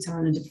urban heat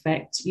island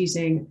effect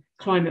using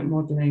climate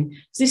modelling.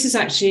 So this is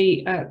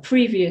actually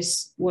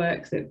previous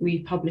work that we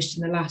published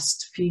in the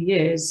last few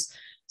years.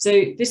 So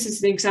this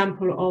is an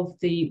example of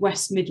the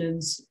West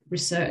Midlands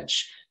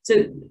research.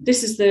 So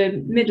this is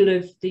the middle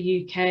of the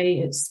UK.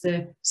 It's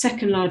the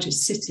 2nd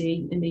largest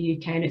city in the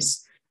UK, and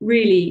it's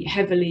really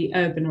heavily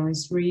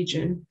urbanised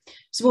region.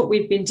 So what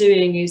we've been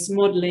doing is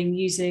modelling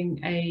using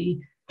a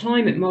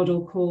climate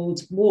model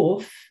called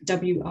WRF,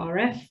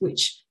 WRF,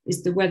 which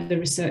is the Weather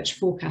Research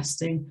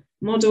Forecasting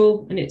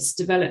Model, and it's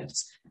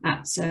developed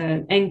at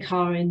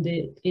NCAR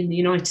in the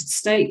United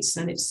States,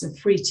 and it's a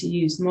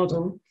free-to-use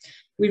model.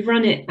 We've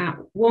run it at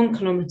 1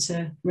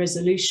 kilometre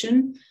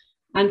resolution,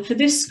 and for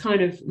this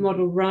kind of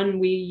model run,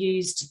 we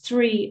used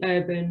 3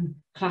 urban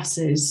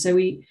classes. So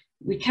we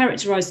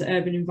characterised the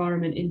urban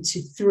environment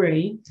into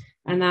 3,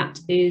 and that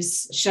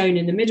is shown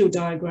in the middle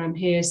diagram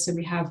here. So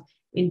we have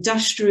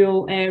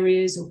industrial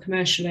areas or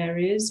commercial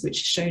areas, which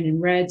are shown in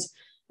red,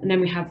 and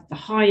then we have the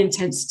high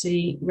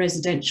intensity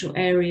residential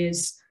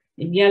areas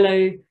in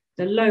yellow,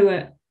 the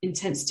lower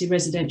intensity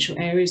residential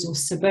areas or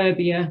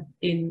suburbia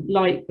in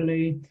light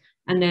blue,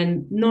 and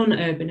then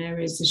non-urban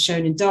areas are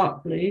shown in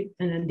dark blue,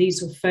 and then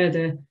these were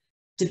further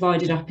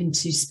divided up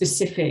into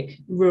specific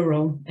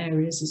rural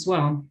areas as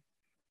well.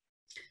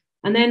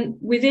 And then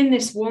within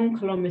this 1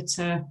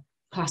 kilometre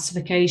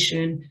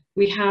classification,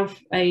 we have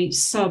a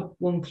sub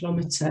 1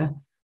 kilometre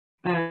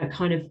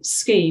kind of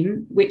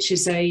scheme, which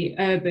is a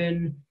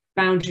urban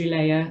boundary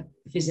layer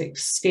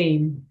physics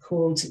scheme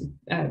called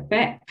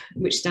BEP,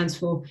 which stands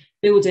for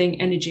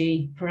Building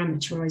Energy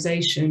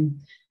Parameterization.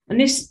 And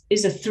this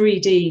is a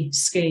 3D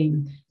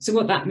scheme. So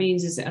what that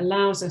means is it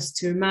allows us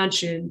to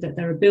imagine that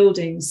there are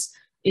buildings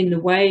in the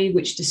way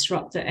which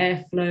disrupt the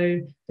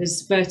airflow.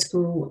 There's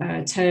vertical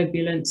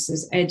turbulence,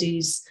 there's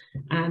eddies,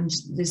 and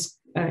there's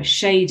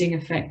shading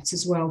effects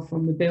as well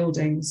from the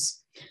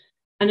buildings.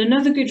 And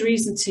another good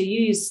reason to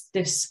use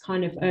this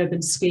kind of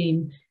urban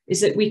scheme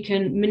is that we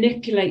can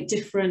manipulate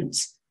different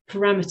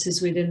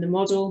parameters within the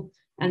model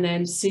and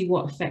then see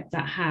what effect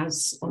that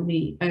has on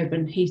the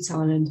urban heat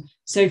island.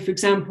 So for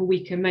example,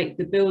 we can make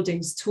the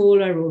buildings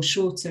taller or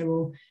shorter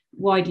or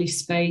widely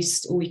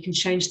spaced, or we can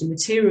change the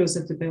materials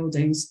of the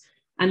buildings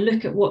and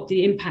look at what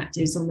the impact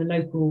is on the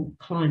local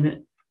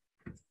climate.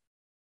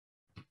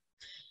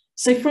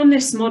 So from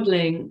this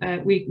modelling,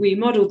 we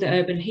modelled the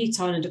urban heat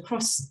island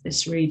across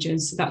this region.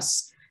 So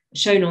that's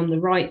shown on the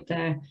right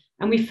there.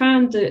 And we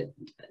found that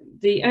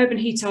the urban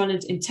heat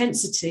island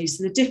intensity,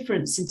 so the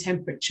difference in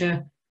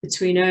temperature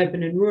between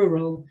urban and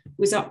rural,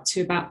 was up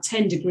to about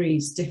 10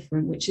 degrees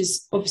different, which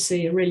is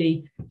obviously a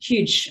really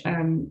huge,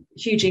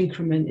 huge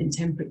increment in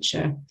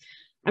temperature.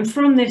 And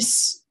from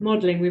this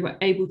modelling, we were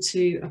able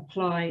to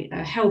apply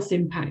a health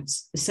impact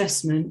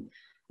assessment.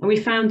 And we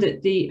found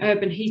that the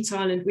urban heat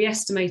island, we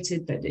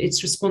estimated that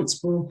it's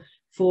responsible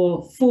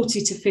for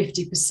 40 to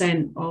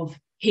 50% of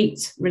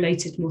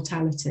heat-related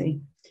mortality,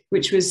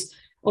 which was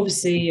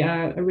obviously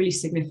a really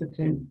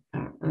significant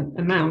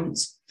amount.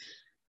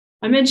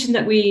 I mentioned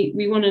that we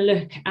want to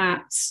look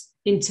at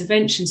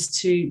interventions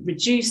to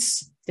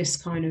reduce this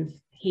kind of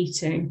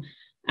heating.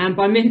 And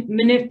by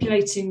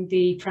manipulating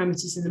the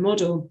parameters in the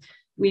model,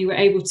 we were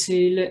able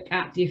to look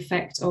at the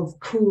effect of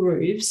cool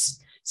roofs.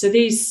 So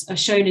these are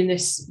shown in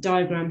this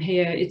diagram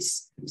here.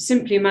 It's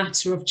simply a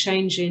matter of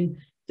changing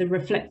the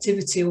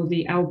reflectivity or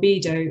the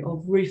albedo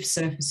of roof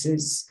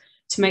surfaces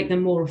to make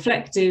them more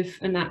reflective,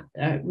 and that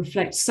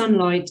reflects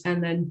sunlight,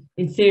 and then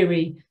in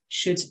theory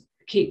should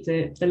keep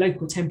the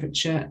local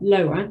temperature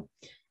lower.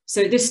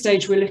 So at this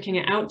stage, we're looking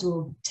at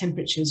outdoor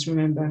temperatures,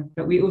 remember,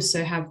 but we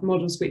also have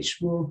models which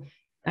will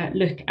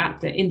look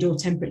at the indoor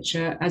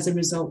temperature as a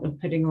result of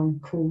putting on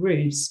cool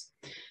roofs.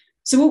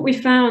 So what we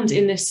found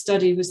in this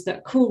study was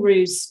that cool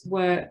roofs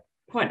were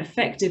quite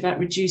effective at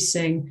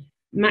reducing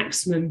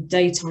maximum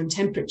daytime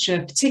temperature,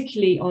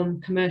 particularly on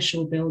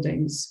commercial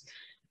buildings.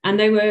 And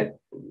they were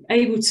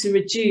able to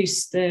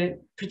reduce the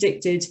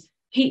predicted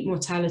heat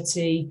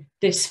mortality,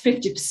 this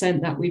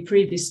 50% that we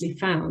previously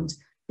found,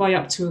 by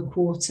up to a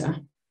quarter.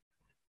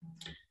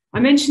 I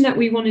mentioned that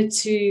we wanted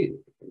to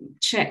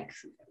check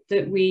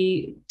that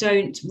we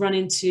don't run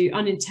into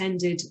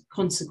unintended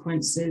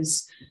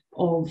consequences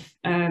of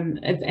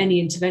any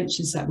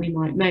interventions that we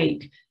might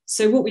make.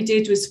 So what we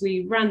did was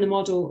we ran the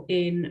model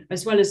in,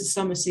 as well as the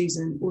summer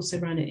season, also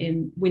ran it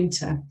in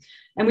winter.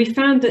 And we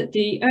found that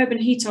the urban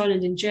heat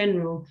island in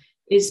general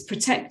is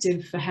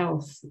protective for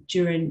health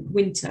during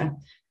winter,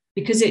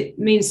 because it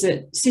means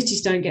that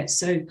cities don't get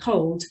so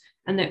cold,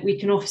 and that we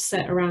can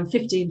offset around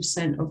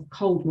 15% of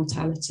cold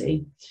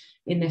mortality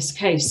in this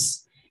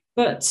case.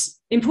 But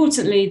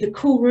importantly, the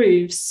cool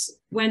roofs,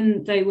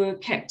 when they were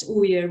kept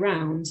all year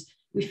round,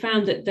 we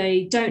found that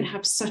they don't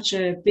have such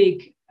a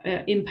big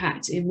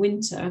impact in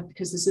winter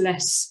because there's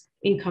less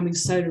incoming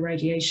solar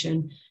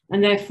radiation,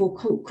 and therefore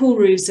cool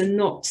roofs are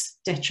not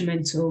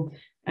detrimental.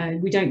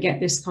 We don't get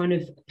this kind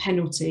of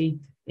penalty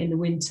in the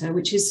winter,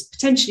 which is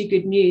potentially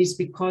good news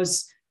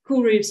because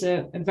cool roofs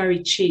are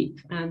very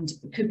cheap and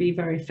could be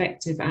very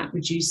effective at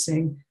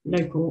reducing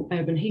local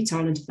urban heat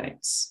island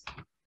effects.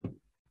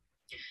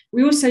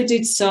 We also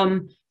did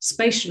some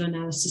spatial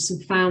analysis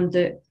and found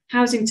that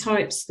housing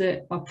types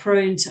that are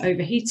prone to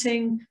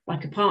overheating,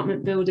 like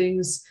apartment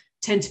buildings,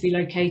 tend to be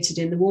located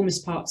in the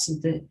warmest parts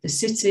of the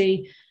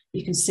city.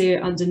 You can see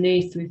it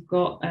underneath. We've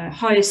got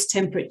highest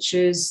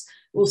temperatures,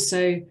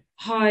 also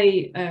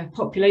high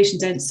population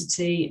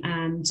density,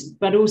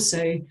 but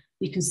also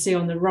you can see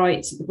on the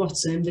right at the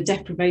bottom, the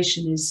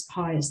deprivation is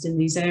highest in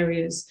these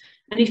areas.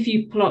 And if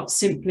you plot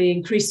simply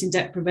increasing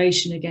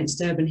deprivation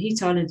against urban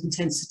heat island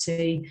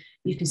intensity,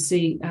 you can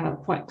see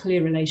quite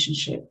clear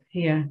relationship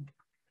here.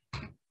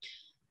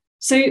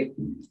 So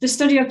the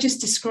study I've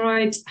just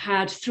described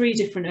had 3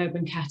 different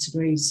urban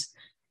categories,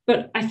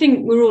 but I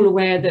think we're all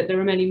aware that there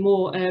are many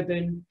more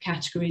urban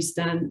categories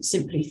than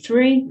simply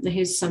 3.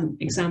 Here's some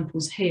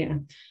examples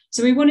here.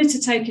 So we wanted to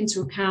take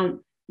into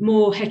account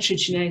more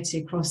heterogeneity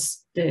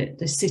across the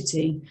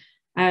city,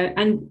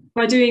 and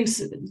by doing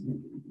so,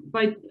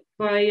 by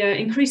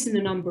increasing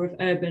the number of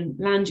urban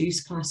land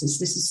use classes,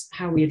 this is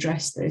how we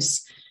address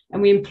this, and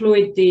we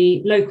employed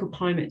the local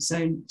climate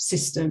zone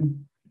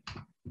system.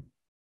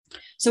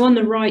 So on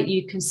the right,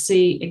 you can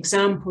see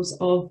examples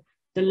of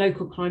the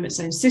local climate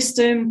zone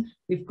system.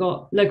 We've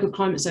got local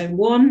climate zone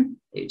 1,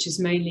 which is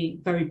mainly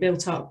very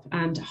built up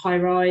and high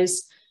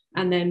rise,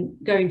 and then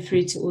going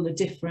through to all the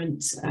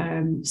different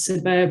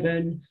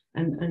suburban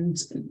and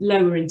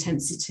lower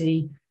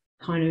intensity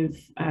kind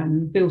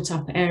of built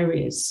up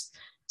areas.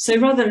 So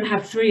rather than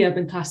have 3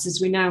 urban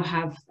classes, we now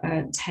have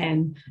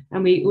 10,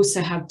 and we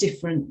also have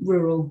different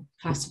rural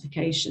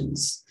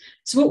classifications.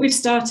 So what we've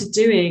started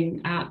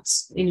doing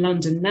in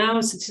London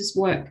now, so this is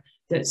work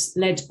that's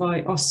led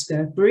by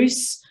Oscar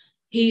Bruce.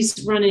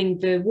 He's running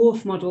the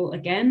Wharf model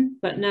again,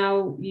 but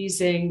now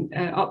using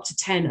up to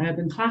 10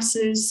 urban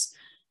classes,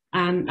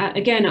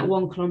 again at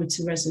 1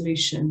 kilometre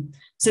resolution.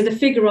 So the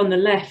figure on the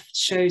left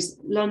shows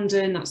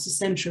London, that's the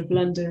centre of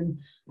London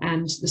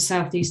and the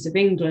southeast of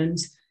England,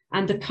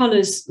 and the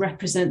colours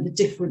represent the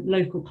different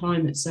local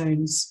climate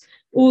zones.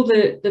 All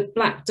the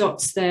black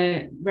dots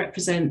there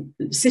represent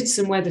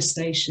citizen weather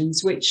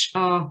stations, which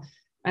are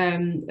a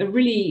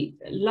really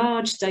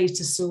large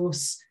data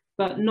source,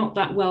 but not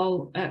that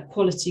well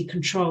quality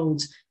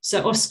controlled.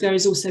 So Oscar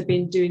has also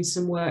been doing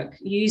some work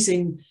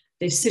using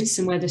this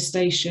citizen weather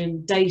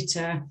station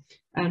data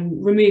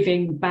and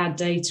removing bad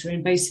data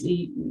and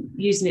basically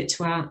using it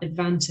to our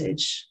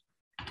advantage.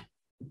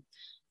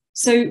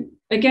 So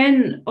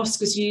again,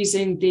 Oscar's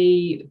using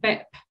the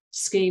BEP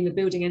scheme, the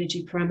Building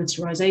Energy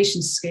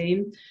Parameterisation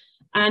scheme.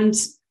 And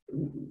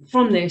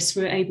from this,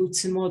 we're able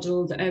to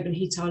model the urban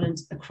heat island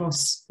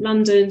across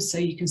London. So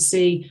you can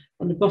see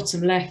on the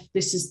bottom left,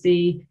 this is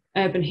the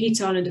urban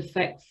heat island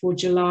effect for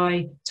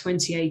July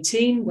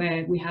 2018,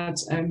 where we had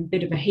a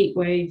bit of a heat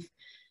wave.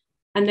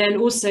 And then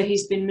also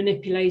he's been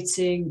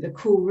manipulating the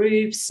cool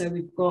roofs. So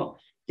we've got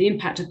the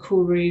impact of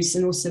cool roofs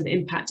and also the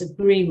impact of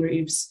green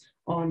roofs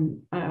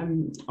on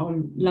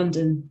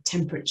London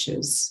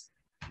temperatures.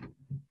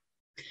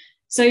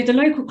 So the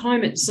local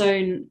climate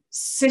zone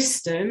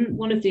system,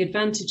 one of the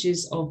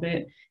advantages of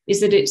it is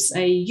that it's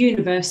a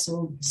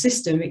universal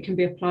system. It can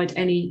be applied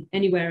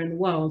anywhere in the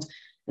world.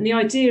 And the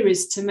idea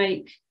is to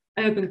make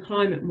urban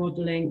climate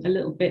modelling a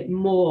little bit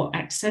more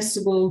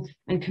accessible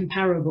and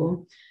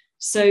comparable.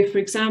 So, for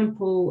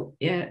example,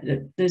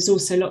 there's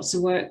also lots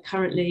of work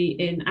currently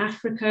in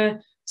Africa.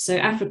 So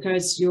Africa,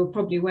 as you're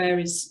probably aware,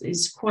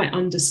 is quite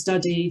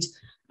understudied.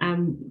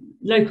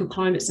 Local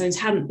climate zones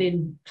hadn't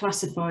been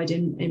classified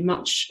in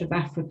much of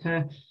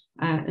Africa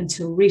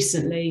until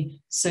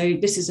recently. So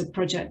this is a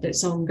project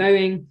that's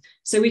ongoing.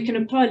 So we can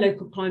apply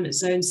local climate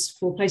zones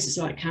for places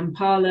like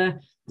Kampala.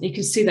 You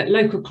can see that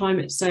local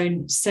climate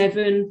zone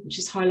 7, which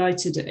is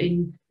highlighted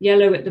in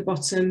yellow at the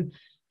bottom,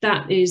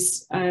 that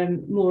is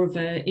more of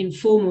an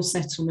informal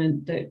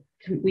settlement that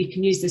we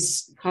can use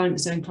this climate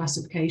zone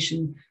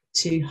classification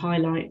to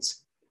highlight.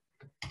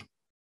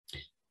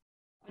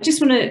 I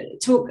just want to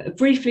talk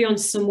briefly on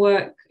some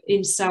work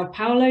in Sao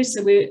Paulo.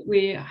 So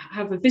we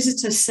have a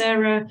visitor,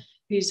 Sarah,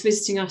 who's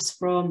visiting us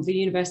from the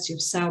University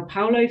of Sao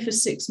Paulo for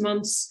 6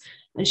 months.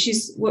 And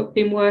she's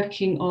been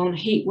working on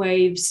heat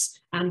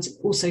waves and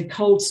also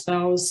cold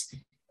spells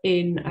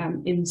in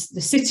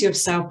the city of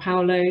Sao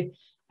Paulo.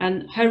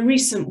 And her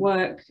recent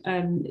work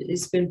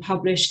has been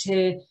published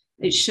here.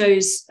 It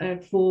shows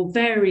for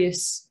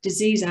various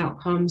disease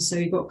outcomes, so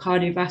you've got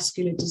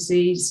cardiovascular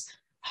disease,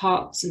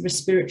 heart and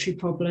respiratory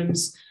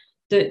problems,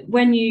 that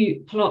when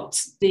you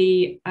plot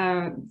the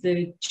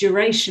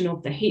duration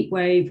of the heat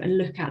wave and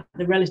look at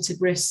the relative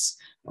risks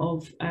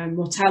of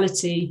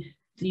mortality,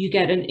 you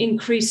get an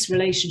increased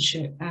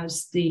relationship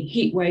as the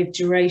heat wave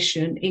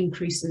duration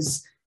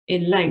increases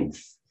in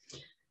length.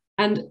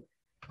 And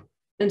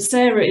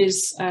Sarah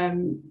is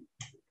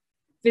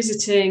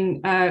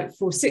visiting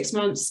for 6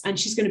 months, and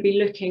she's going to be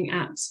looking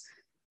at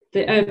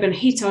the urban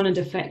heat island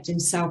effect in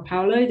Sao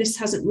Paulo. This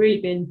hasn't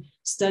really been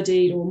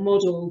studied or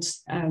modelled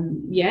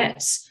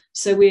yet.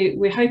 So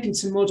we're hoping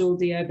to model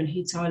the urban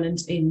heat island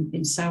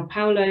in Sao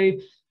Paulo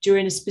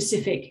during a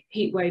specific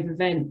heat wave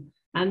event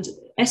and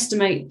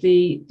estimate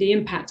the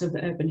impact of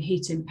the urban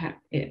heat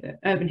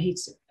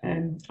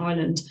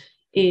island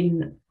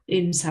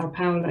in Sao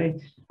Paulo.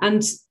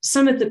 And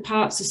some of the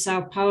parts of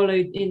Sao Paulo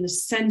in the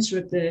centre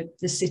of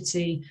the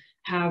city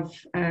have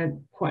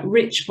quite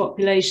rich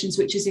populations,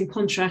 which is in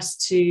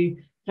contrast to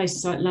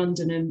places like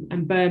London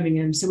and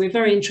Birmingham. So we're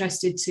very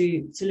interested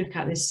to look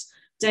at this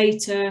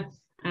data.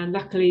 And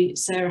luckily,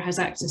 Sarah has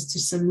access to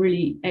some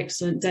really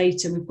excellent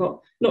data. We've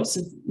got lots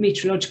of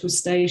meteorological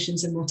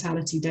stations and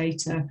mortality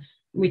data.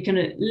 We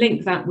can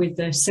link that with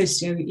the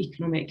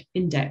socioeconomic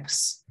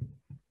index.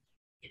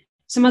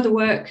 Some other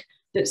work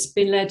that's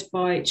been led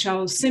by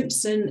Charles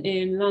Simpson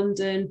in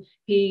London.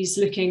 He's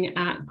looking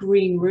at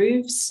green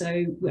roofs.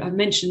 So I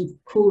mentioned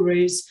cool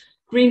roofs.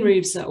 Green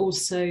roofs are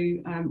also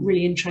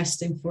really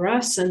interesting for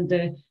us, and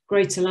the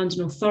Greater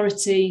London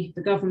Authority,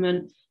 the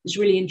government, is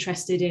really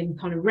interested in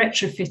kind of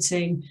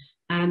retrofitting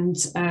and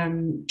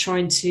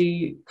trying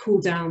to cool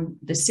down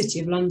the City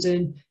of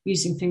London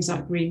using things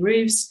like green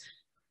roofs.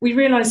 We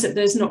realise that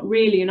there's not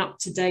really an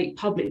up-to-date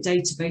public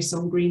database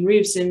on green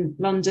roofs in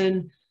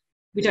London.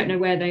 We don't know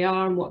where they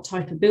are and what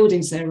type of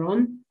buildings they're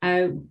on.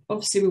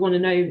 Obviously, we want to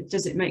know,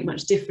 does it make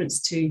much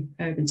difference to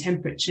urban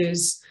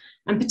temperatures?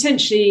 And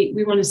potentially,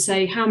 we want to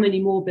say how many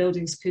more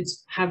buildings could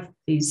have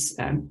these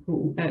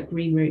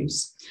green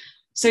roofs.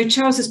 So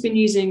Charles has been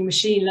using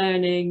machine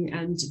learning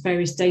and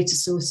various data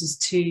sources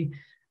to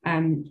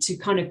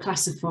kind of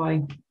classify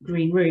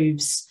green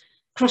roofs,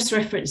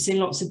 cross-referencing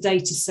lots of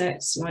data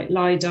sets like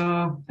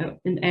LiDAR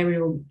and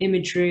aerial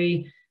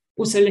imagery,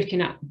 also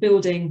looking at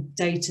building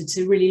data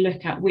to really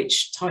look at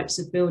which types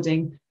of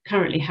building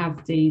currently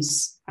have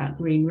these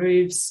green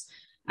roofs.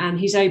 And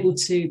he's able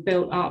to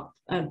build up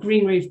a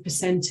green roof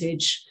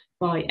percentage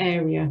by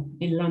area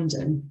in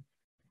London.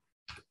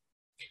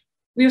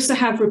 We also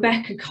have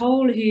Rebecca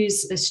Cole,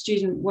 who's a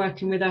student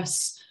working with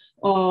us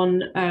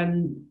on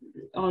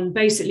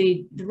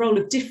basically the role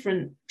of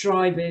different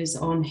drivers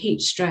on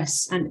heat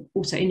stress and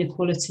also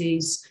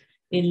inequalities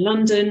in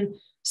London.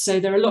 So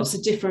there are lots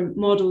of different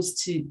models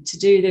to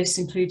do this,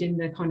 including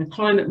the kind of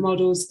climate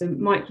models, the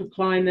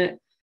microclimate,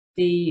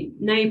 the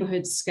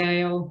neighbourhood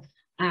scale,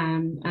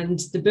 and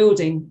the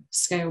building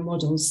scale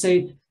models.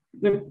 So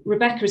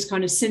Rebecca is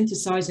kind of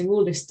synthesising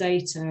all this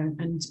data,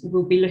 and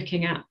we'll be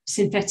looking at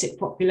synthetic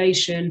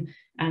population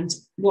and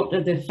what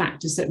are the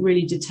factors that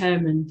really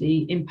determine the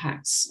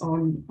impacts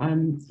on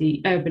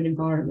the urban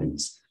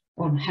environment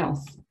on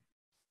health.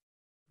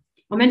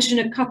 I'll mention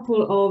a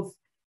couple of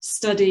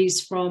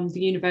studies from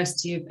the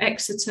University of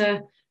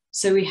Exeter.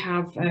 So we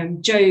have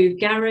Joe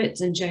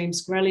Garrett and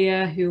James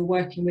Grelier, who are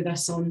working with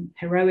us on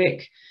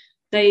Heroic.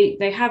 They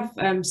have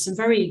some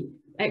very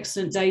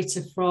excellent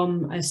data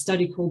from a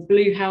study called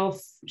Blue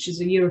Health, which is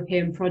a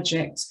European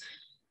project.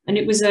 And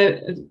it was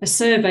a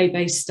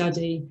survey-based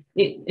study.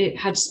 It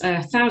had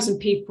 1,000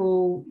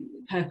 people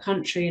per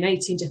country in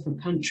 18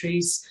 different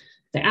countries.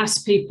 They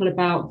asked people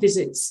about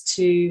visits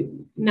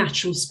to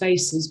natural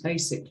spaces,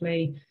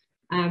 basically.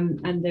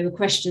 And there were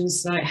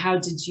questions like, how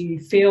did you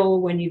feel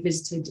when you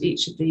visited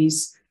each of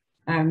these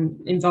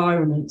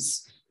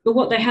environments? But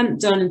what they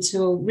hadn't done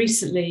until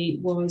recently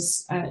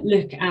was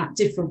look at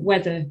different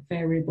weather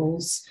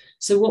variables.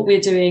 So what we're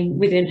doing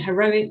within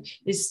Heroic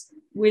is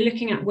we're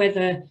looking at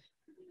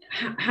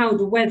how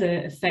the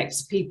weather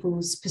affects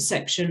people's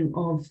perception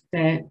of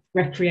their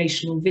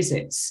recreational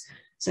visits.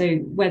 So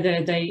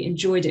whether they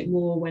enjoyed it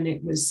more when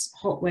it was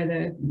hot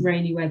weather,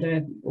 rainy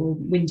weather, or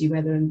windy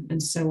weather,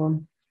 and so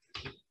on.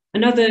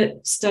 Another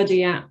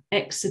study at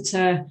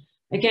Exeter,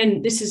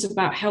 again, this is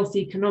about health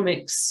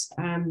economics.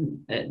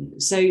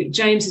 So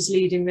James is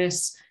leading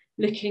this,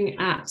 looking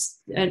at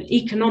an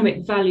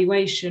economic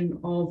valuation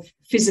of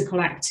physical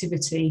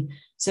activity.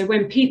 So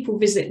when people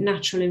visit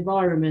natural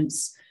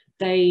environments,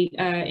 they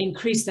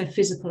increase their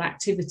physical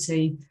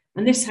activity,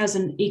 and this has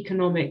an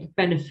economic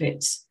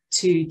benefit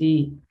to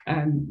the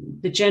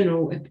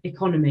general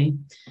economy.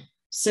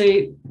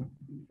 So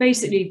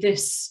basically,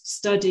 this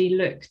study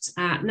looked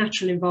at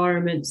natural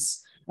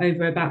environments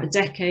over about a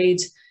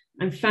decade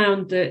and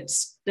found that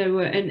there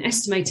were an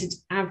estimated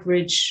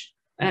average,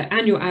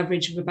 annual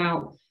average of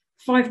about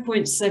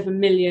 5.7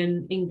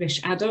 million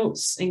English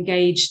adults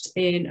engaged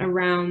in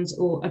around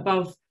or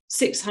above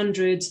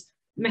 600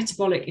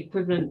 metabolic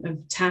equivalent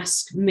of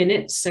task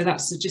minutes. So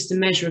that's just a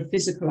measure of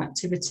physical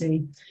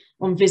activity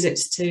on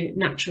visits to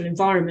natural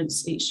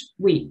environments each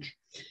week.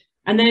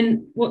 And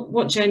then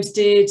what James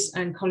did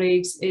and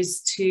colleagues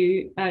is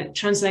to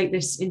translate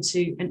this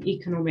into an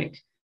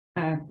economic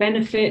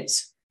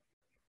benefit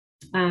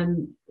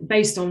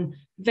based on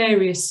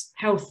various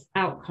health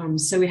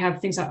outcomes. So we have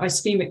things like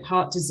ischemic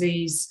heart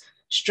disease,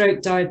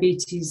 stroke,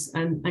 diabetes,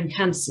 and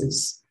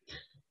cancers.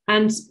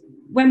 And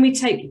when we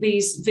take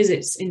these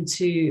visits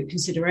into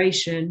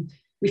consideration,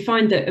 we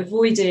find that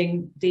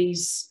avoiding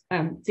these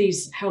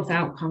health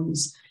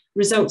outcomes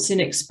results in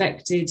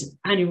expected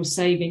annual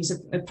savings of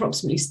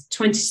approximately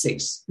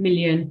 £26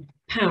 million.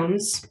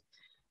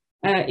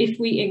 If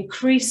we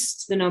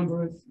increased the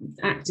number of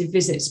active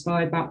visits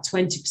by about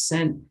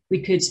 20%,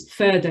 we could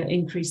further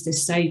increase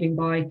this saving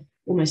by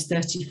almost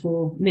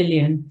 34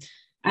 million.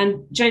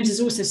 And James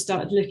has also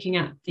started looking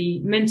at the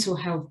mental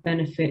health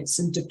benefits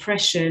and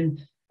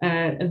depression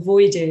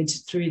avoided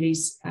through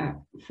these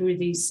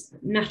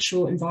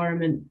natural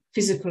environment,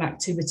 physical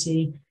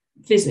activity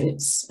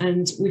visits.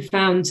 And we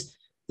found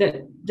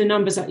that the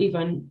numbers are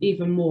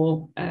even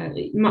more,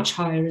 much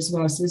higher as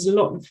well. So there's a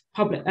lot of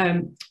public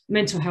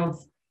mental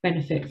health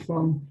benefit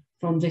from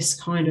this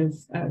kind of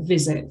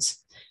visit.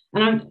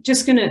 And I'm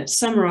just going to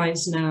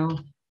summarize now,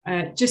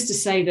 just to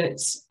say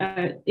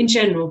that in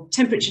general,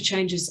 temperature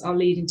changes are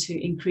leading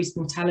to increased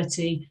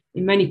mortality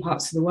in many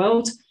parts of the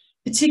world.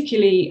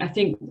 Particularly, I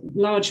think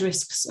large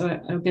risks are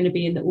going to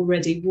be in the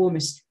already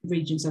warmest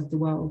regions of the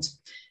world.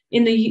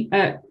 In the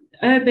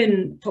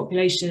urban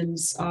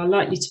populations are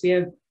likely to be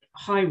a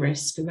high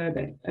risk of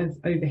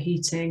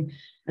overheating,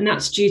 and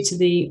that's due to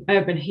the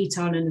urban heat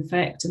island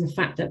effect and the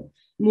fact that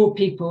more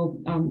people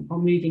are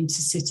moving to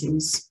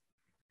cities.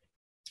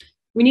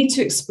 We need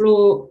to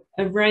explore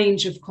a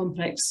range of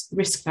complex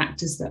risk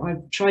factors that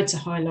I've tried to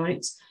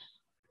highlight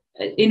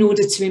in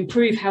order to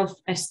improve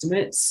health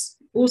estimates,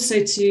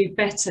 also to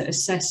better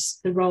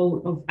assess the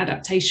role of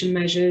adaptation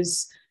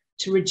measures,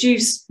 to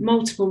reduce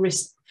multiple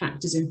risk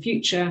factors in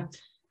future,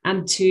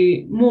 and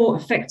to more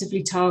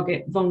effectively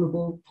target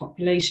vulnerable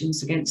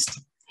populations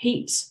against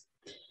heat.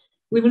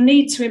 We will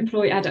need to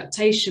employ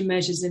adaptation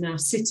measures in our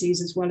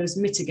cities as well as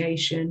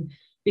mitigation,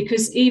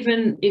 because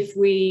even if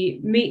we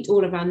meet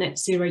all of our net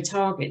zero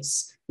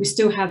targets, we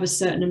still have a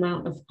certain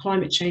amount of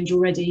climate change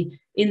already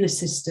in the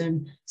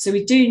system. So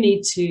we do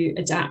need to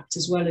adapt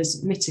as well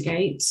as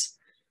mitigate.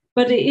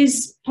 But it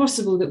is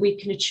possible that we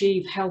can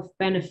achieve health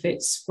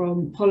benefits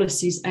from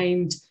policies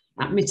aimed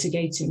at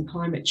mitigating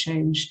climate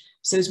change.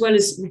 So as well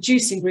as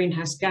reducing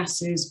greenhouse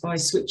gases by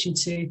switching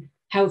to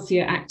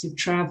healthier active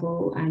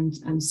travel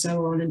and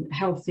so on, and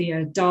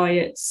healthier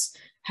diets,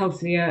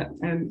 healthier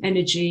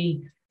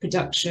energy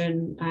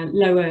production,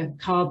 lower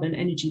carbon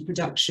energy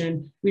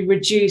production, we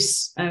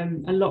reduce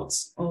a lot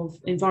of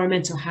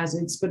environmental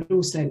hazards, but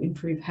also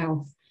improve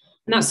health.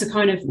 And that's the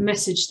kind of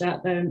message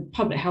that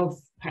public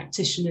health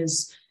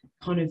practitioners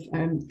kind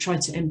of try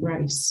to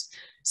embrace.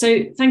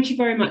 So thank you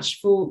very much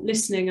for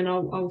listening, and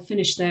I'll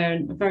finish there,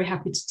 and I'm very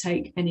happy to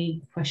take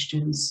any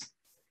questions.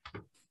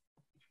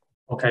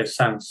 Okay,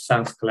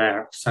 thanks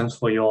Claire. Thanks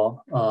for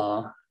your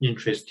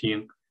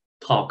interesting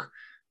talk.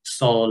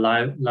 So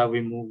let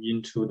we move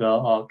into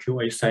the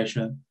QA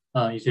session.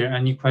 Is there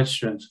any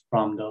questions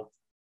from the,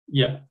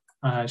 yeah,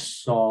 I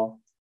saw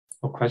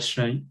a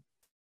question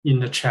in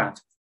the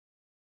chat.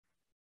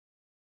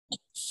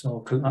 So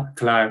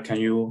Claire, can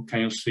you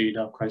see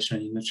the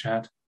question in the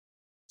chat?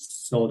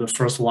 So the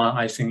first one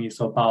I think is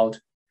about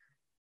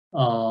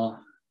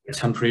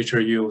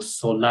temperature use.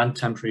 So land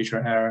temperature,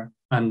 air,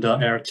 and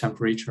air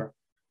temperature.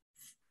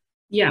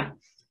 Yeah.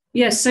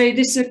 Yeah, so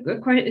this is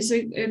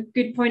a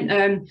good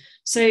point.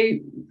 So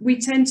we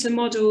tend to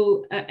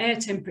model air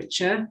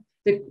temperature.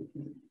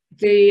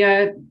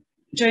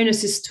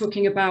 Jonas is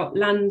talking about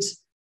land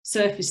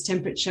surface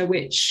temperature,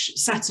 which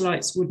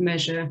satellites would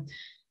measure.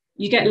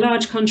 You get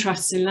large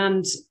contrasts in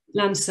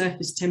land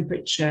surface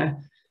temperature,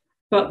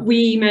 but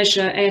we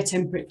measure air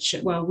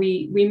temperature. Well,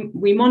 we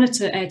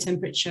monitor air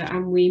temperature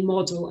and we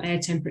model air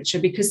temperature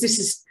because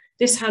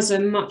this has a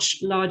much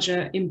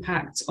larger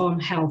impact on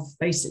health,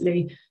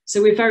 basically.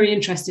 So we're very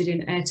interested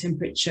in air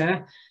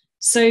temperature.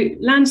 So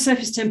land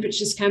surface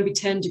temperatures can be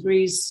 10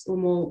 degrees or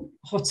more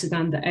hotter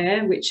than the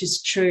air, which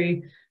is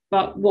true.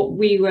 But what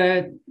we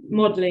were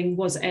modeling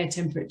was air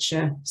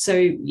temperature. So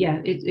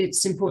yeah,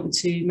 it's important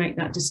to make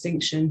that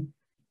distinction.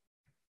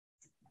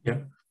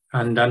 Yeah,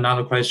 and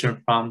another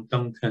question from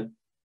Duncan.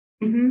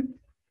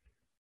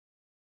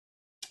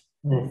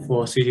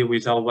 For city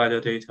without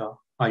weather data,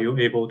 are you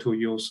able to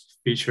use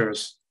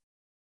features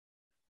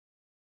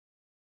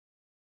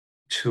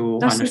to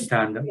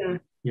understand?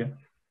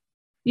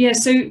 Yeah,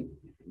 so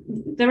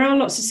there are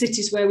lots of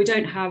cities where we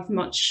don't have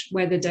much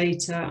weather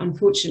data,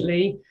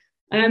 unfortunately.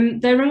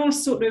 There are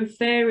sort of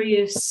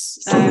various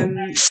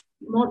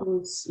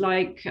models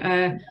like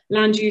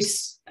land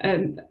use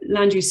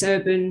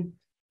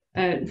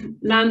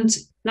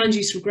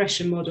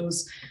regression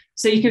models.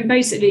 So you can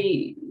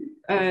basically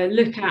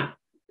look at,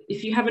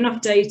 if you have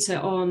enough data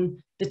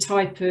on the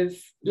type of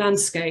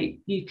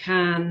landscape, you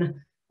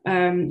can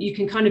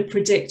kind of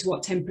predict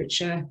what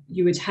temperature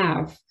you would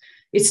have.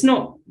 It's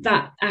not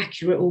that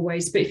accurate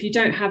always, but if you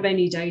don't have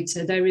any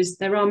data,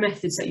 there are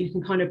methods that you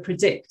can kind of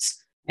predict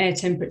air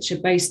temperature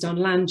based on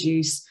land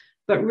use,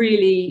 but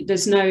really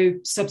there's no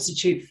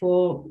substitute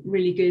for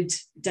really good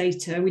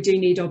data. We do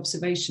need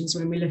observations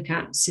when we look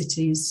at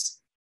cities.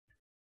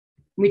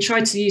 We try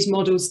to use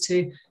models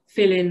to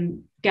fill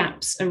in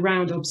gaps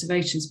around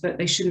observations, but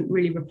they shouldn't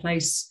really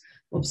replace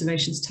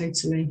observations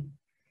totally.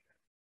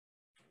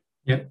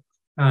 Yeah,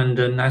 and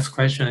the next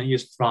question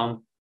is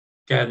from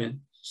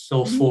Gavin.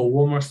 So for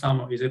warmer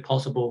summer, is it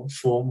possible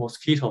for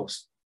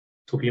mosquitoes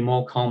to be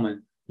more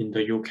common in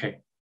the UK?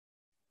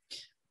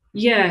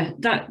 Yeah,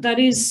 that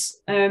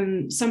is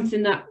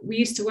something that we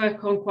used to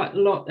work on quite a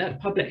lot at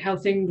Public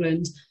Health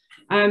England.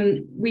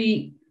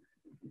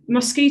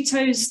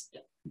 Mosquitoes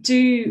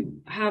do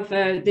have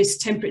this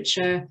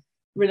temperature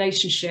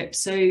relationship.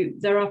 So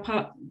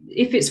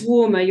if it's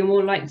warmer, you're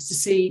more likely to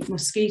see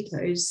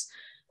mosquitoes.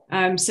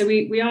 So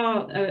we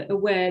are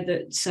aware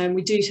that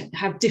we do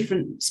have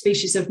different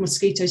species of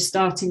mosquitoes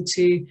starting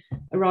to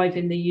arrive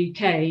in the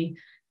UK.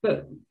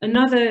 But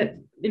another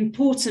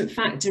important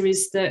factor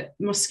is that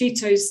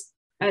mosquitoes,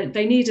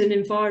 they need an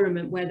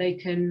environment where they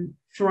can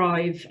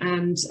thrive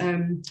and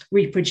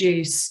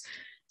reproduce.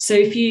 So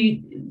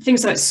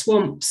things like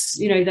swamps,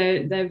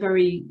 they're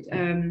very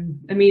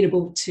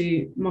amenable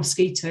to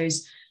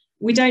mosquitoes.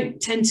 We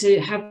don't tend to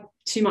have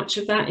too much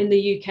of that in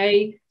the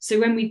UK. So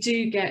when we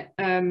do get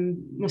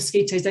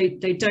mosquitoes,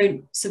 they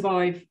don't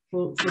survive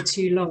for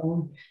too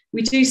long.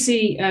 We do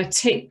see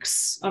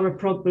ticks are a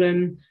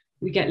problem.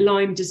 We get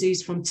Lyme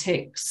disease from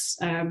ticks,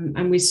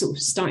 and we're sort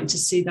of starting to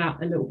see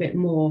that a little bit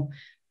more.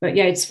 But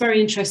yeah, it's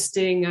very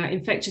interesting.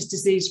 Infectious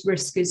disease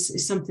risk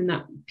is something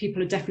that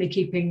people are definitely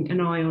keeping an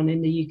eye on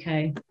in the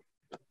UK.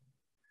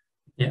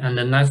 Yeah, and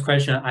the next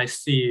question, I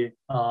see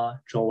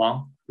Zhou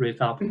Wang raise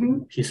up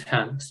his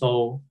hand.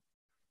 So,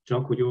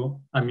 Zhou, could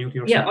you unmute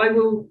yourself? Yeah, I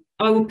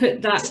will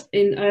put that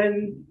in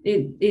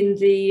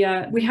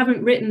the. We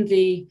haven't written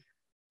the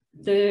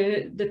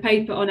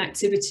paper on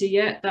activity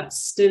yet. That's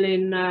still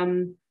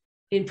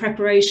in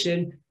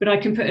preparation, but I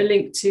can put a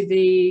link to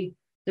the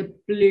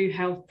Blue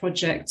Health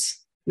project,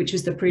 which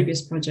was the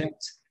previous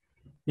project.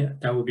 Yeah,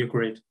 that would be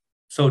great.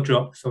 So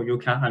Zhou, so you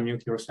can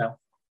unmute yourself.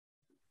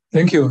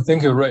 Thank you,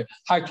 Ray.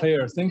 Hi,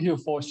 Claire. Thank you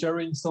for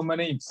sharing so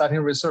many exciting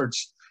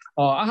research.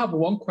 I have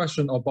one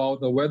question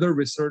about the weather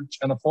research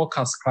and the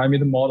forecast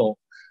climate model.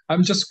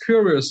 I'm just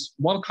curious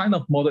what kind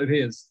of model it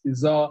is.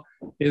 Is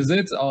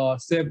it a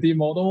CFD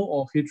model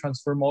or heat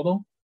transfer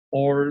model,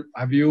 or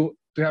do you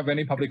have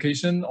any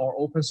publication or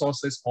open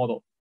source this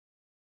model?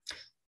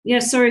 Yeah,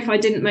 sorry if I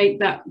didn't make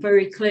that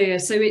very clear.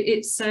 So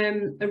it's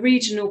a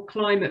regional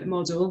climate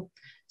model.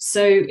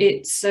 So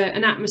it's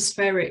an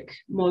atmospheric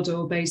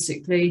model,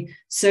 basically.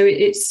 So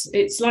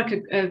it's like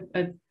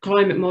a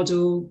climate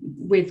model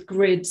with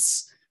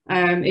grids.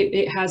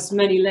 It has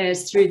many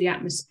layers through the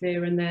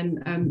atmosphere and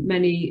then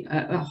many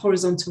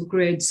horizontal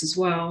grids as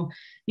well.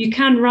 You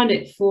can run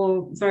it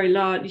for very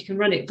large, you can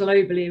run it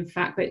globally, in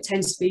fact, but it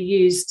tends to be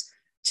used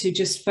to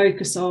just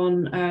focus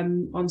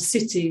on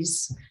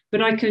cities.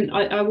 But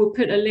I will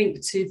put a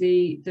link to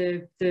the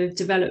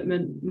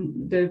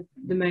development, the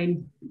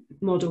main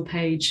model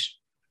page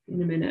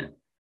in a minute.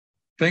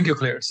 Thank you,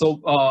 Claire.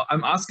 So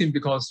I'm asking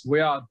because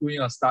we are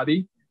doing a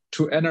study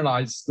to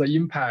analyze the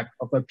impact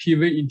of a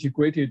PV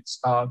integrated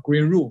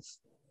green roof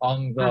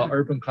on the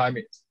urban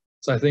climate.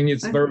 So I think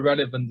it's very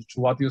relevant to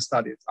what you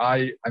studied.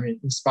 I mean,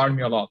 inspired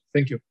me a lot.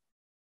 Thank you.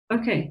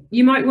 Okay,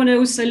 you might want to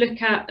also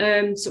look at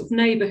sort of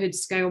neighbourhood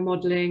scale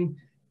modelling.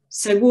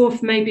 So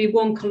WRF may be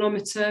 1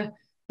 kilometre,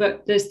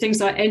 but there's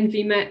things like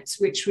NVMet,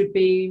 which would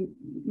be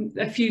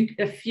a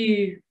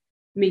few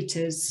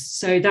meters.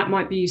 So that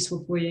might be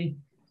useful for you.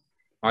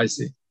 I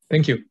see.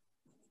 Thank you.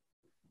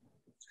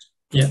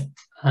 Yeah,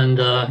 and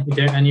is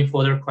there any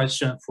further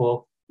question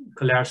for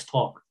Claire's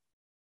talk?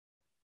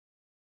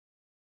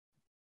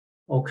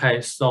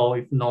 Okay, so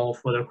if no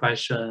further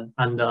question,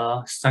 and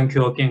thank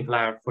you again,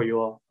 Claire, for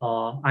your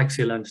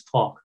excellent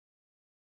talk.